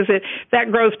fertilizes it. That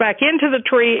grows back into the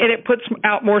tree, and it puts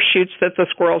out more shoots that the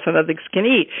squirrels and others can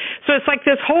eat. So it's like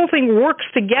this whole thing works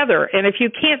together, and if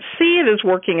you can't see it as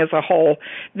working as a whole,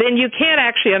 then you can't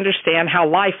actually understand how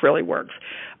life really works.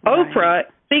 Right. Oprah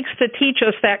seeks to teach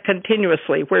us that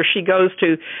continuously, where she goes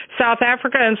to South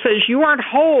Africa and says, you aren't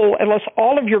whole unless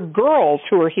all of your girls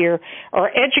who are here are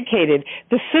educated.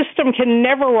 The system can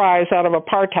never rise out of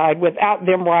apartheid without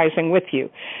them rising with you.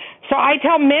 So I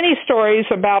tell many stories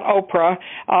about Oprah,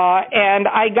 and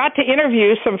I got to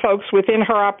interview some folks within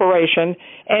her operation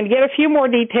and get a few more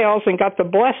details and got the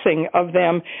blessing of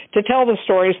them to tell the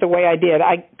stories the way I did.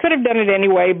 I could have done it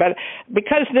anyway, but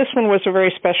because this one was a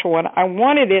very special one, I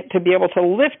wanted it to be able to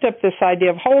lift up this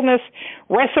idea of wholeness,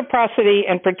 reciprocity,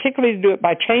 and particularly to do it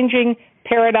by changing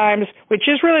paradigms, which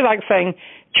is really like saying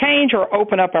change or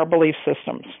open up our belief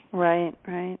systems. Right,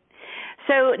 right.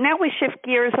 So now we shift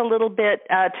gears a little bit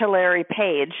to Larry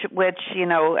Page, which,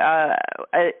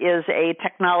 is a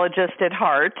technologist at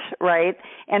heart, right?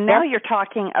 And now you're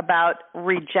talking about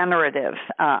regenerative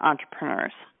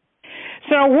entrepreneurs.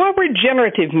 So what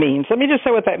regenerative means, let me just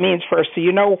say what that means first so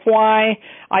you know why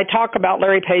I talk about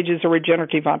Larry Page as a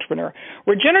regenerative entrepreneur.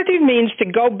 Regenerative means to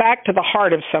go back to the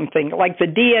heart of something, like the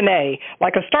DNA.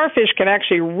 Like a starfish can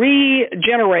actually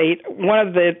regenerate one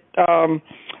of the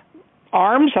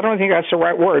arms. I don't think that's the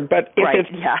right word, but if it's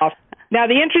off. Now,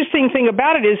 the interesting thing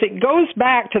about it is it goes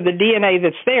back to the DNA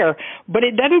that's there, but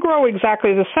it doesn't grow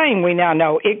exactly the same, we now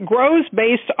know. It grows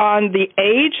based on the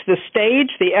age, the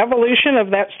stage, the evolution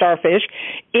of that starfish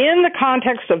in the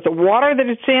context of the water that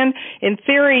it's in. In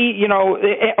theory,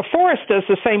 a forest does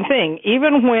the same thing.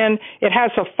 Even when it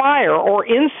has a fire or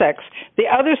insects, the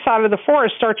other side of the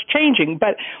forest starts changing.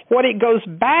 But what it goes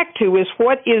back to is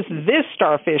what is this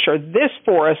starfish or this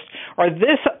forest or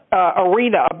this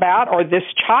arena about or this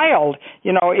child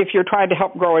if you're trying to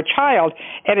help grow a child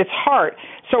at its heart.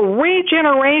 So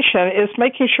regeneration is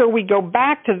making sure we go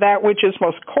back to that which is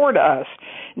most core to us.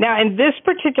 Now, in this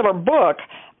particular book,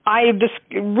 I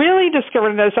really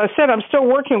discovered, and as I said, I'm still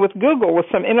working with Google with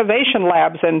some innovation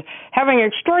labs and having an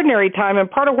extraordinary time, and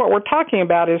part of what we're talking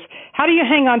about is how do you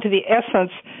hang on to the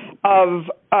essence of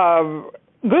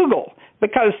Google?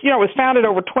 Because, it was founded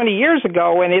over 20 years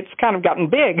ago, and it's kind of gotten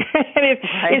big, and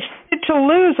it's to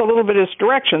lose a little bit of its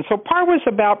direction. So part was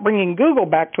about bringing Google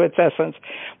back to its essence.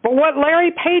 But what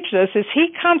Larry Page does is he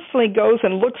constantly goes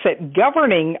and looks at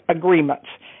governing agreements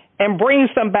and brings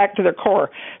them back to their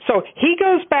core. So he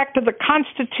goes back to the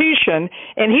Constitution,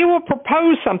 and he will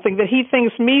propose something that he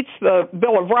thinks meets the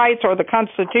Bill of Rights or the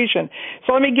Constitution.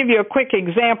 So let me give you a quick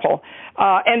example.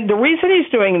 And the reason he's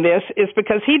doing this is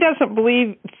because he doesn't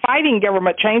believe fighting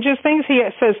government changes things. He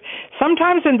says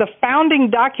sometimes in the founding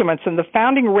documents and the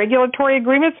founding regulatory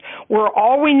agreements were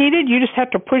all we needed. You just have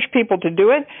to push people to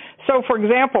do it. So, for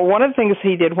example, one of the things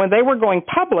he did when they were going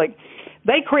public,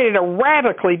 they created a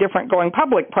radically different going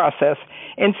public process.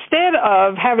 Instead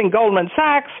of having Goldman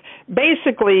Sachs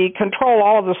basically control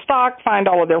all of the stock, find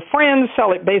all of their friends,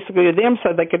 sell it basically to them so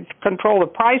they could control the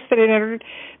price that it entered,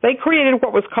 they created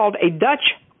what was called a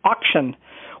Dutch auction,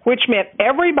 which meant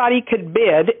everybody could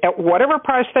bid at whatever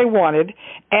price they wanted,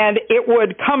 and it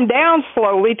would come down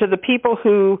slowly to the people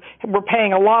who were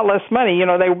paying a lot less money.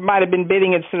 They might have been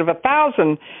bidding instead of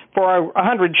 1,000 for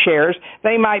 100 shares.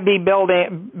 They might be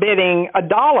bidding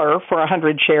 $1 for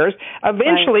 100 shares.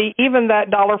 Eventually, even that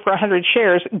 $1 for 100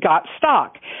 shares got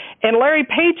stock. And Larry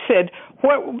Page said,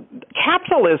 what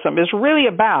capitalism is really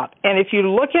about, and if you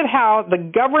look at how the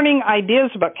governing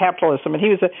ideas about capitalism, and he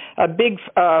was a big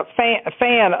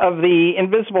fan of the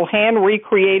invisible hand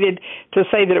recreated to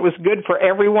say that it was good for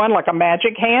everyone, like a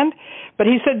magic hand. But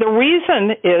he said the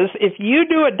reason is if you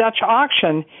do a Dutch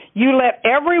auction, you let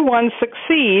everyone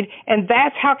succeed, and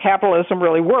that's how capitalism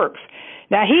really works.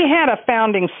 Now, he had a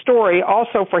founding story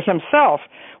also for himself,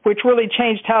 which really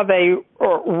changed how they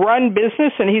run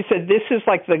business, and he said this is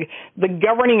like the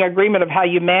governing agreement of how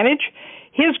you manage.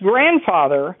 His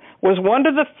grandfather was one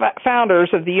of the founders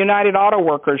of the United Auto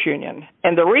Workers Union,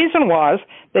 and the reason was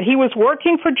that he was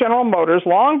working for General Motors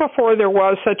long before there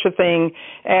was such a thing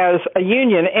as a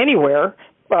union anywhere.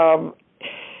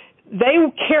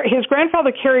 His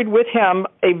grandfather carried with him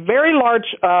a very large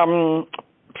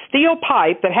steel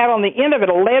pipe that had on the end of it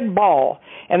a lead ball.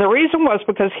 And the reason was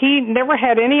because he never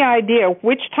had any idea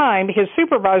which time his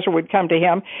supervisor would come to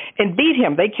him and beat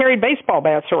him. They carried baseball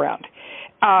bats around.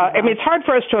 It's hard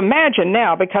for us to imagine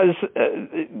now because,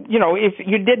 if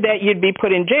you did that, you'd be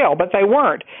put in jail, but they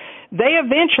weren't. They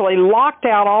eventually locked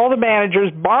out all the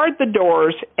managers, barred the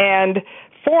doors, and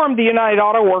formed the United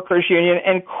Auto Workers Union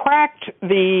and cracked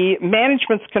the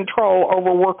management's control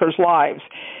over workers' lives.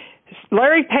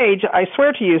 Larry Page, I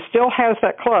swear to you, still has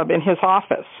that club in his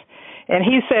office. And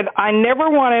he said, I never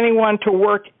want anyone to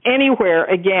work anywhere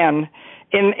again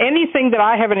in anything that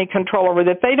I have any control over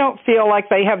that they don't feel like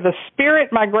they have the spirit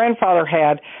my grandfather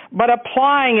had, but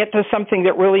applying it to something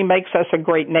that really makes us a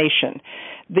great nation.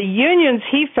 The unions,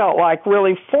 he felt like,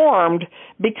 really formed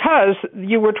because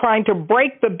you were trying to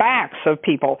break the backs of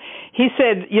people. He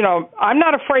said, I'm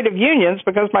not afraid of unions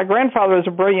because my grandfather was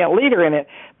a brilliant leader in it,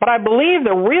 but I believe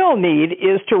the real need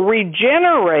is to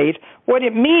regenerate what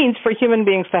it means for human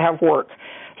beings to have work.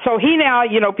 So he now,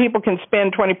 people can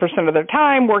spend 20% of their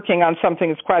time working on something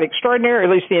that's quite extraordinary, or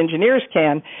at least the engineers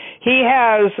can. He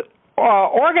has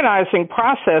organizing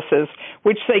processes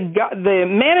which the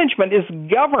management is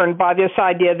governed by this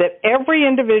idea that every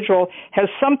individual has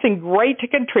something great to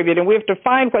contribute, and we have to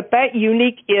find what that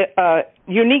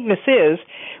uniqueness is,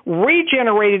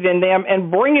 regenerate it in them, and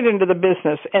bring it into the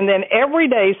business. And then every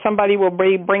day somebody will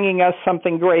be bringing us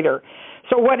something greater.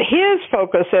 So what his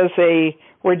focus as a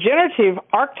regenerative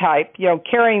archetype,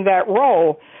 carrying that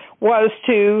role, was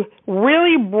to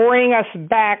really bring us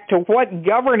back to what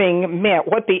governing meant,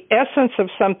 what the essence of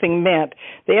something meant,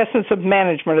 the essence of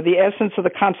management or the essence of the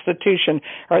Constitution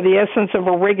or the essence of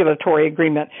a regulatory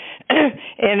agreement.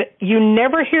 And you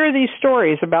never hear these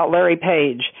stories about Larry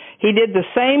Page. He did the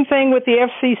same thing with the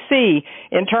FCC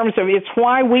in terms of it's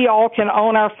why we all can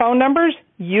own our phone numbers.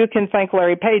 You can thank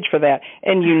Larry Page for that.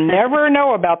 And you never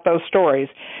know about those stories.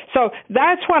 So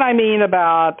that's what I mean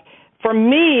about, for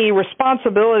me,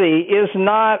 responsibility is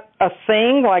not a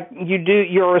thing like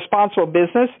you're a responsible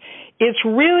business. It's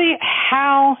really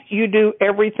how you do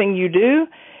everything you do,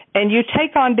 and you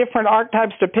take on different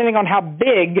archetypes depending on how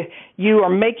big you are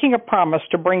making a promise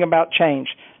to bring about change.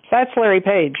 That's Larry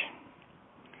Page.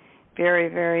 Very,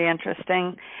 very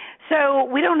interesting. So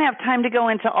we don't have time to go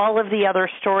into all of the other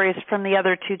stories from the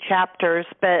other two chapters,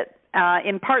 but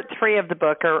in part 3 of the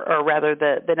book, or rather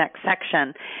the next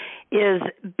section, is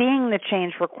being the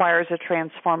change requires a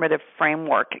transformative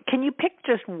framework. Can you pick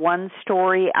just one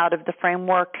story out of the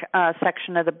framework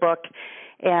section of the book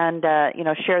and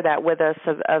share that with us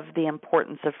of the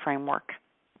importance of framework?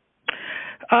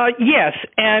 Yes,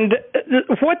 and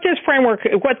what this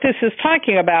is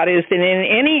talking about is that in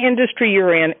any industry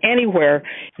you're in, anywhere,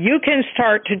 you can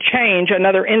start to change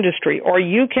another industry, or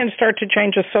you can start to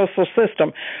change a social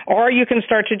system, or you can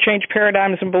start to change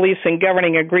paradigms and beliefs and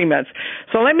governing agreements.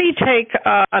 So let me take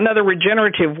another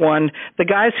regenerative one, the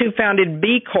guys who founded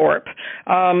B Corp.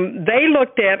 They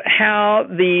looked at how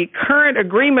the current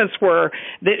agreements were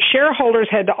that shareholders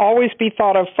had to always be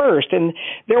thought of first, and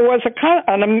there was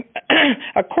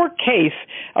a court case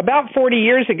about 40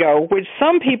 years ago, which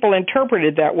some people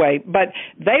interpreted that way, but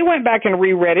they went back and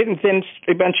reread it, and then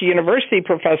a bunch of university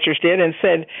professors did, and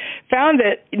found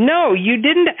that, no, you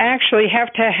didn't actually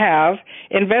have to have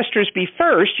investors be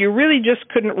first. You really just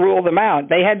couldn't rule them out.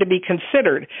 They had to be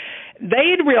considered.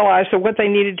 They had realized that what they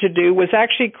needed to do was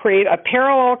actually create a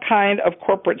parallel kind of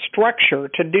corporate structure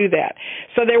to do that.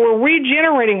 So they were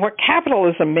regenerating what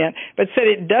capitalism meant, but said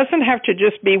it doesn't have to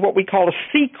just be what we call a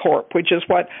C Corp, which is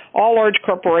what all large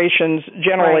corporations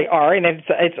generally are, and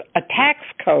it's a tax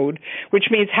code, which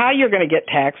means how you're going to get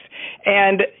taxed,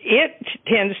 and it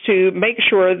tends to make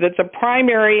sure that the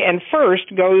primary and first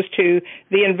goes to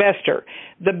the investor.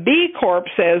 The B Corp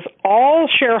says all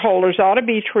shareholders ought to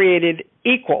be treated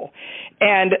equal.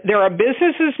 And there are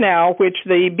businesses now which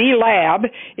the B Lab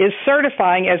is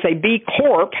certifying as a B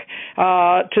Corp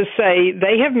to say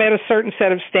they have met a certain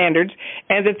set of standards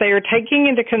and that they are taking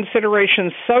into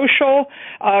consideration social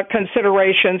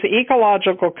considerations,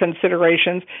 ecological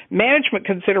considerations, management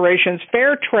considerations,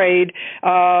 fair trade,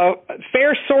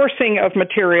 fair sourcing of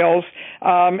materials,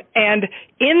 and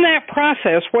in that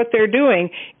process, what they're doing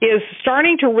is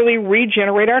starting to really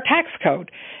regenerate our tax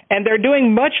code. And they're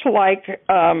doing much like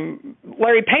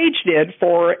Larry Page did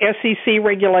for SEC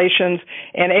regulations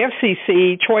and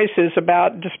FCC choices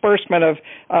about disbursement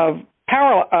of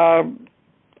power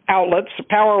outlets,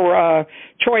 power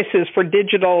choices for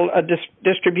digital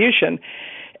distribution.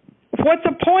 What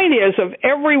the point is of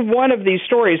every one of these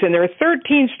stories, and there are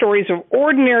 13 stories of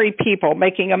ordinary people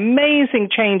making amazing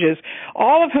changes,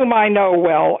 all of whom I know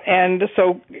well, and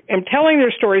so I'm telling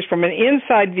their stories from an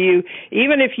inside view,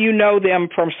 even if you know them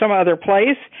from some other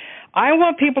place. I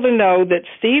want people to know that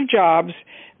Steve Jobs,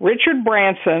 Richard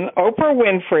Branson, Oprah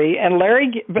Winfrey, and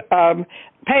Larry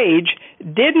Page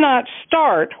did not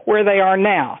start where they are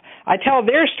now. I tell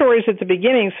their stories at the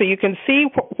beginning so you can see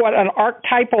what an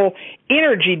archetypal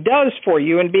energy does for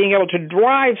you in being able to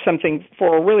drive something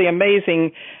for a really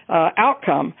amazing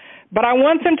outcome. But I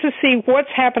want them to see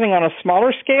what's happening on a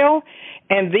smaller scale,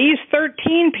 and these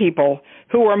 13 people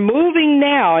who are moving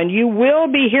now, and you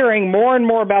will be hearing more and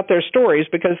more about their stories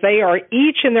because they are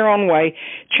each in their own way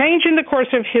changing the course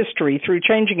of history through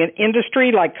changing an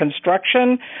industry like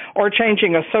construction or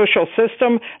changing a social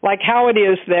system like how it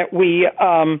is that we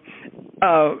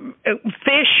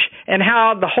fish and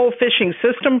how the whole fishing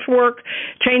systems work,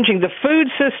 changing the food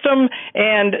system,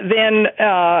 and then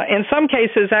in some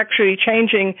cases actually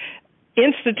changing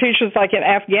institutions like in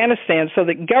Afghanistan so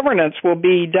that governance will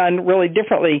be done really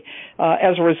differently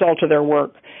as a result of their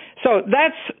work. So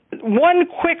that's one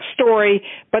quick story,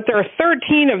 but there are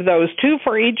 13 of those, 2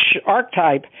 for each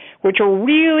archetype, which are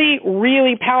really,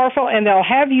 really powerful, and they'll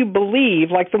have you believe,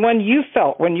 like the one you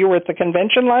felt when you were at the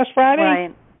convention last Friday.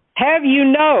 Right. Have you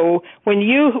know, when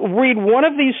you read one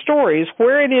of these stories,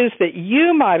 where it is that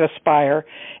you might aspire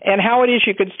and how it is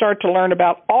you could start to learn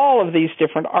about all of these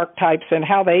different archetypes and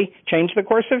how they change the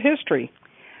course of history.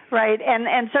 Right,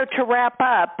 and so to wrap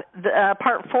up,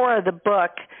 part 4 of the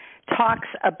book talks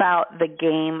about the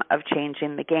game of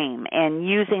changing the game and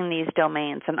using these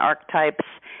domains and archetypes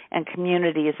and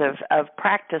communities of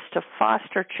practice to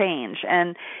foster change.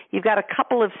 And you've got a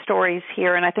couple of stories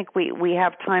here, and I think we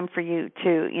have time for you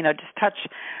to, just touch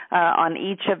on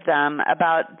each of them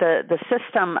about the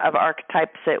system of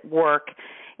archetypes at work,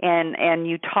 and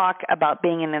you talk about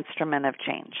being an instrument of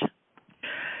change.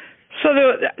 So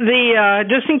the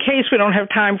just in case we don't have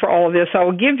time for all of this, I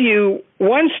will give you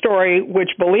one story which,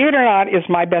 believe it or not, is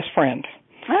my best friend.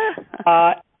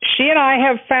 She and I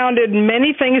have founded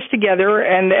many things together,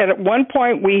 and at one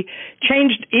point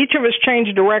each of us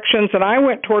changed directions, and I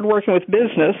went toward working with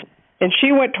business, and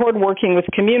she went toward working with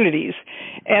communities.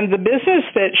 And the business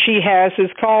that she has is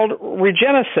called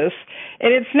Regenesis,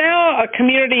 and it's now a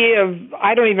community of,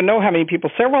 I don't even know how many people,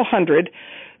 several hundred,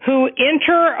 who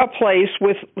enter a place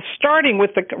starting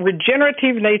with the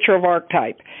regenerative nature of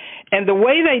archetype. And the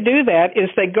way they do that is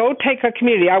they go take a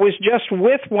community. I was just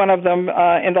with one of them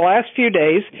in the last few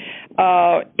days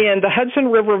in the Hudson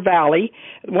River Valley.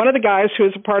 One of the guys who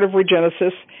is a part of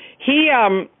Regenesis, he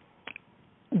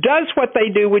does what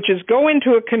they do, which is go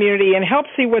into a community and help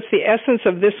see what's the essence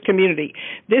of this community.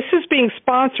 This is being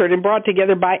sponsored and brought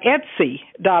together by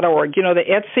Etsy.org. You know, the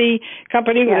Etsy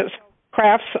company that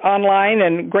crafts online,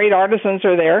 and great artisans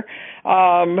are there.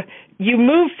 You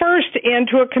move first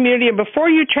into a community, and before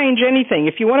you change anything,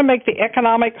 if you want to make the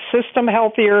economic system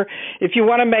healthier, if you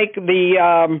want to make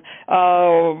the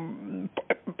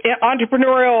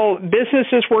entrepreneurial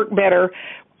businesses work better,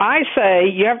 I say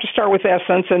you have to start with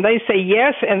essence, and they say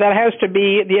yes, and that has to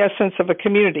be the essence of a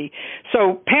community.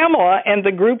 So Pamela and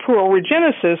the group who are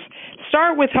Regenesis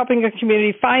start with helping a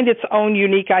community find its own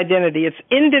unique identity, its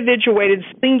individuated,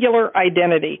 singular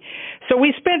identity. So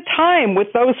we spent time with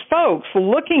those folks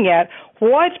looking at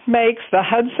what makes the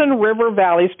Hudson River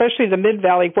Valley, especially the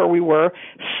Mid-Valley where we were,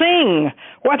 sing.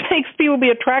 What makes people be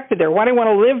attracted there? Why do they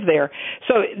want to live there?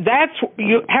 So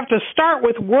you have to start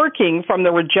with working from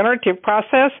the regenerative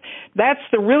process. That's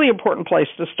the really important place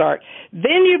to start.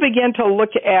 Then you begin to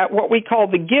look at what we call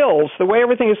the gills, the way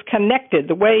everything is connected,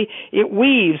 the way it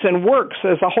weaves and works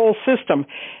as a whole system.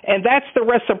 And that's the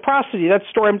reciprocity. That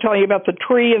story I'm telling you about the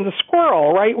tree and the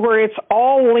squirrel, right, where it's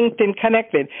all linked and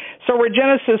connected. So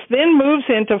Regenesis then moves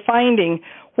into finding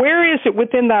where is it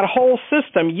within that whole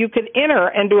system you could enter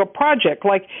and do a project.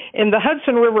 Like in the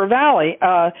Hudson River Valley,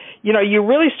 you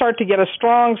really start to get a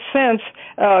strong sense,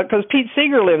 because Pete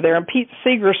Seeger lived there and Pete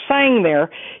Seeger sang there,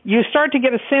 you start to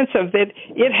get a sense of that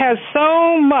it has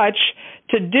so much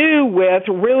to do with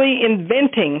really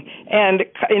inventing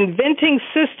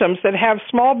systems that have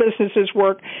small businesses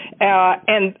work,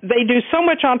 and they do so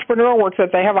much entrepreneurial work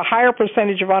that they have a higher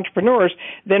percentage of entrepreneurs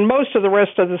than most of the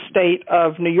rest of the state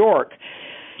of New York.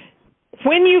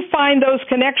 When you find those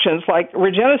connections, like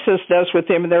Regenesis does with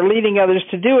them, and they're leading others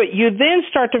to do it, you then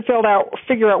start to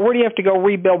figure out where do you have to go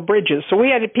rebuild bridges. So we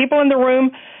had people in the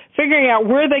room figuring out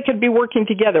where they could be working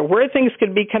together, where things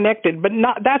could be connected, but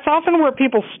that's often where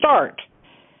people start.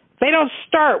 They don't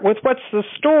start with what's the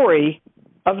story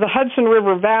of the Hudson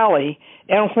River Valley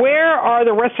and where are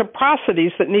the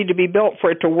reciprocities that need to be built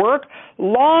for it to work,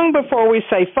 long before we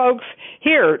say, folks,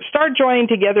 here, start joining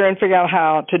together and figure out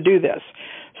how to do this.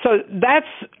 So that's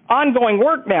ongoing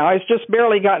work now. It's just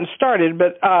barely gotten started,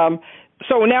 but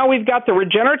so now we've got the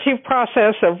regenerative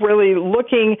process of really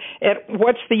looking at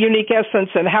what's the unique essence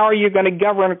and how are you going to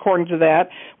govern according to that.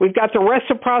 We've got the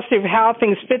reciprocity of how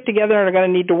things fit together and are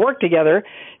going to need to work together.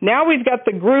 Now we've got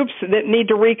the groups that need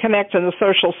to reconnect in the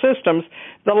social systems.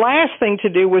 The last thing to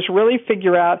do was really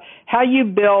figure out how you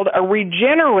build a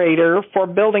regenerator for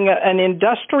building an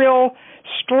industrial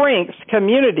strength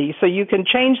community so you can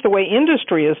change the way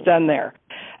industry is done there.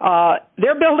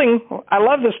 They're building, I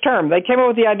love this term, they came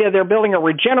up with the idea they're building a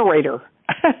regenerator.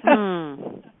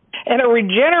 And a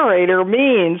regenerator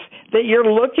means that you're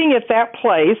looking at that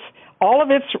place, all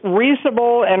of its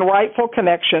reasonable and rightful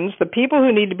connections, the people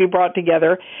who need to be brought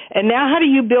together, and now how do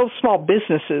you build small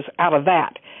businesses out of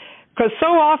that? Because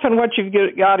so often what you've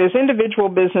got is individual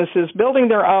businesses building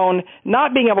their own,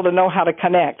 not being able to know how to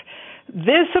connect.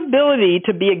 This ability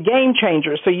to be a game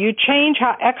changer, so you change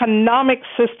how economic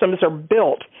systems are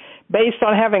built based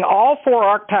on having all four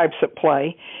archetypes at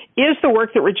play, is the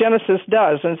work that Regenesis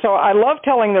does. And so I love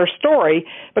telling their story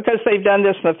because they've done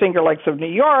this in the Finger Lakes of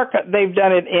New York, they've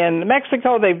done it in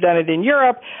Mexico, they've done it in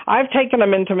Europe. I've taken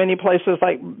them into many places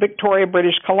like Victoria,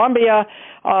 British Columbia.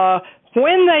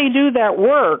 When they do that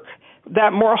work,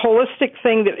 that more holistic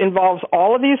thing that involves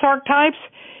all of these archetypes,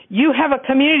 you have a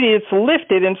community that's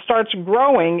lifted and starts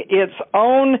growing its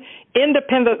own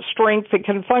independent strength that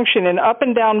can function in up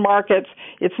and down markets.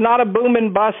 It's not a boom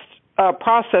and bust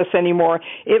process anymore.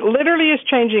 It literally is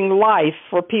changing life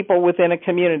for people within a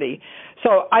community.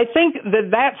 So I think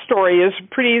that story is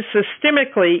pretty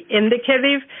systemically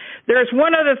indicative. There's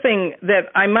one other thing that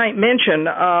I might mention,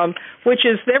 which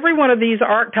is every one of these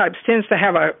archetypes tends to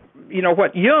have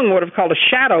what Jung would have called a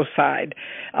shadow side,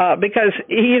 because,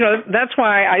 that's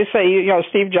why I say,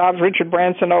 Steve Jobs, Richard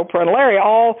Branson, Oprah, and Larry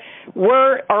all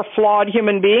are flawed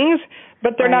human beings,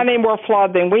 but they're not any more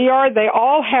flawed than we are. They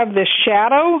all have this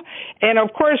shadow, and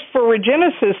of course, for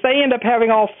Regenicists, they end up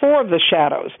having all four of the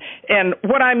shadows. And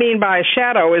what I mean by a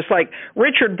shadow is like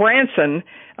Richard Branson,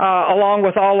 along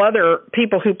with all other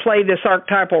people who play this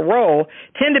archetypal role,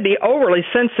 tend to be overly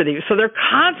sensitive. So they're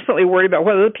constantly worried about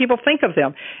what other people think of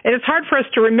them. And it's hard for us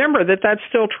to remember that that's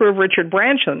still true of Richard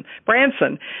Branson,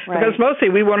 because mostly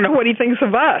we want to know what he thinks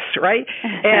of us, right?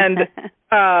 And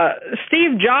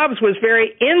Steve Jobs was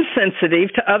very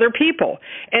insensitive to other people,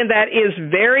 and that is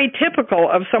very typical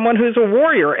of someone who's a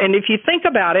warrior. And if you think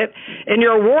about it, and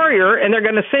you're a warrior and they're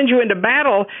going to send you into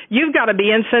battle, you've got to be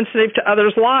insensitive to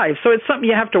others' lives. So it's something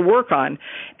you have to work on.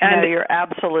 And no, you're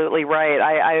absolutely right.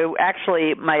 I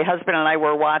actually, my husband and I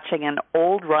were watching an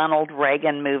old Ronald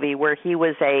Reagan movie where he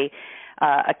was a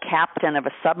captain of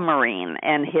a submarine,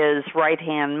 and his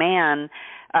right-hand man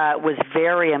was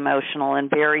very emotional and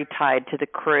very tied to the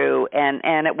crew,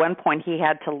 and at one point he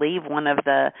had to leave one of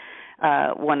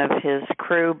his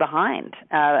crew behind,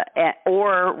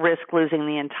 or risk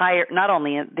losing not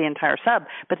only the entire sub,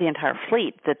 but the entire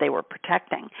fleet that they were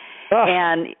protecting. Oh.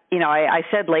 And I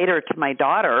said later to my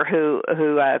daughter, who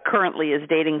currently is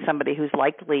dating somebody who's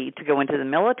likely to go into the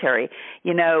military,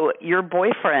 your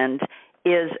boyfriend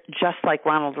is just like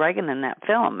Ronald Reagan in that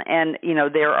film. And,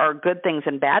 there are good things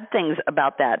and bad things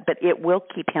about that, but it will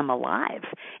keep him alive.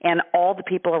 And all the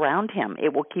people around him,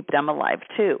 it will keep them alive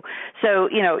too. So,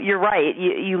 you're right.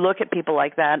 You look at people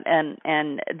like that, and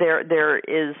there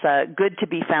is good to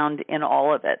be found in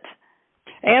all of it.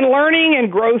 And learning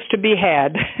and growth to be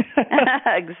had.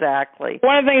 Exactly.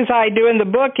 One of the things I do in the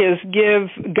book is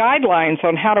give guidelines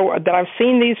on that I've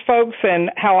seen these folks and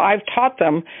how I've taught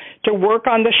them to work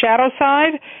on the shadow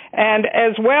side. And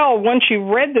as well, once you've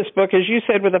read this book, as you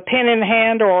said, with a pen in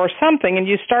hand or something, and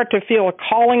you start to feel a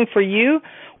calling for you,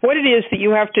 what it is that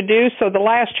you have to do. So the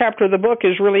last chapter of the book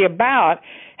is really about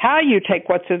how you take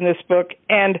what's in this book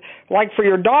and, like for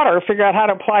your daughter, figure out how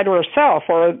to apply to herself,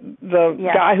 or the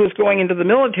guy who's going into the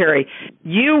military.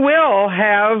 You will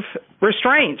have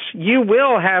restraints. You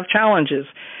will have challenges.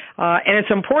 And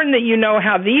it's important that you know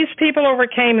how these people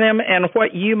overcame them and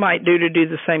what you might do to do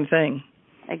the same thing.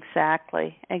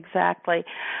 Exactly.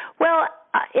 Well,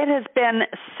 it has been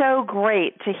so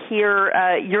great to hear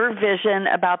your vision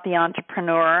about the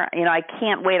entrepreneur. I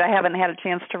can't wait. I haven't had a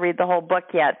chance to read the whole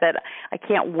book yet, but I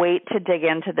can't wait to dig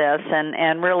into this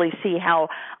and really see how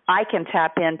I can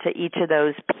tap into each of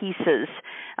those pieces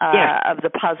of the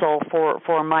puzzle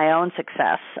for my own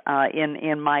success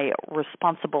in my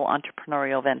responsible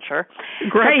entrepreneurial venture.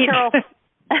 Great. So, Carol,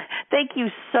 thank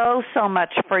you so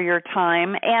much for your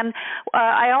time. And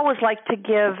I always like to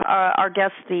give our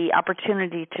guests the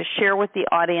opportunity to share with the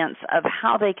audience of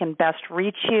how they can best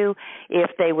reach you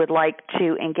if they would like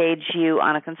to engage you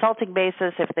on a consulting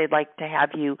basis, if they'd like to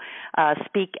have you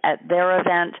speak at their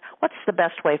event. What's the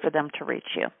best way for them to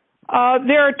reach you?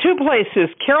 There are two places.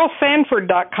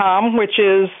 CarolSanford.com, which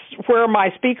is where my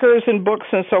speakers and books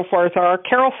and so forth are.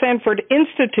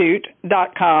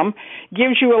 CarolSanfordInstitute.com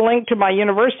gives you a link to my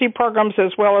university programs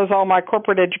as well as all my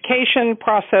corporate education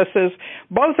processes.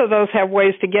 Both of those have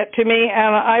ways to get to me,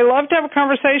 and I love to have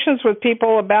conversations with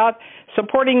people about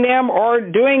supporting them or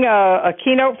doing a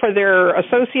keynote for their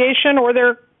association or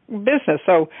their business.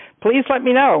 So please let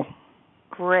me know.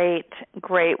 Great.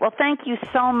 Well, thank you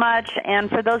so much. And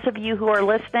for those of you who are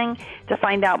listening, to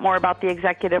find out more about the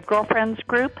Executive Girlfriends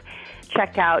Group,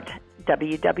 check out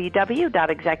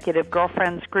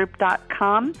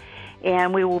www.executivegirlfriendsgroup.com.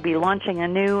 And we will be launching a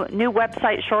new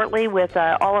website shortly with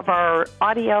all of our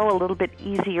audio a little bit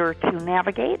easier to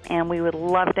navigate. And we would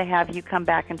love to have you come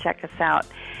back and check us out.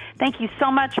 Thank you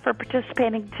so much for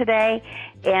participating today.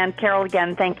 And Carol,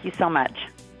 again, thank you so much.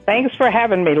 Thanks for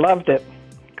having me. Loved it.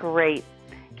 Great.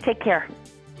 Take care.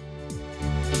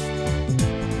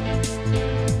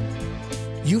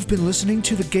 You've been listening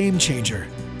to The Game Changer.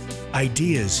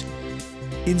 Ideas,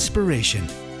 inspiration,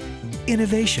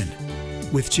 innovation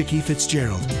with Chicke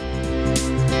Fitzgerald.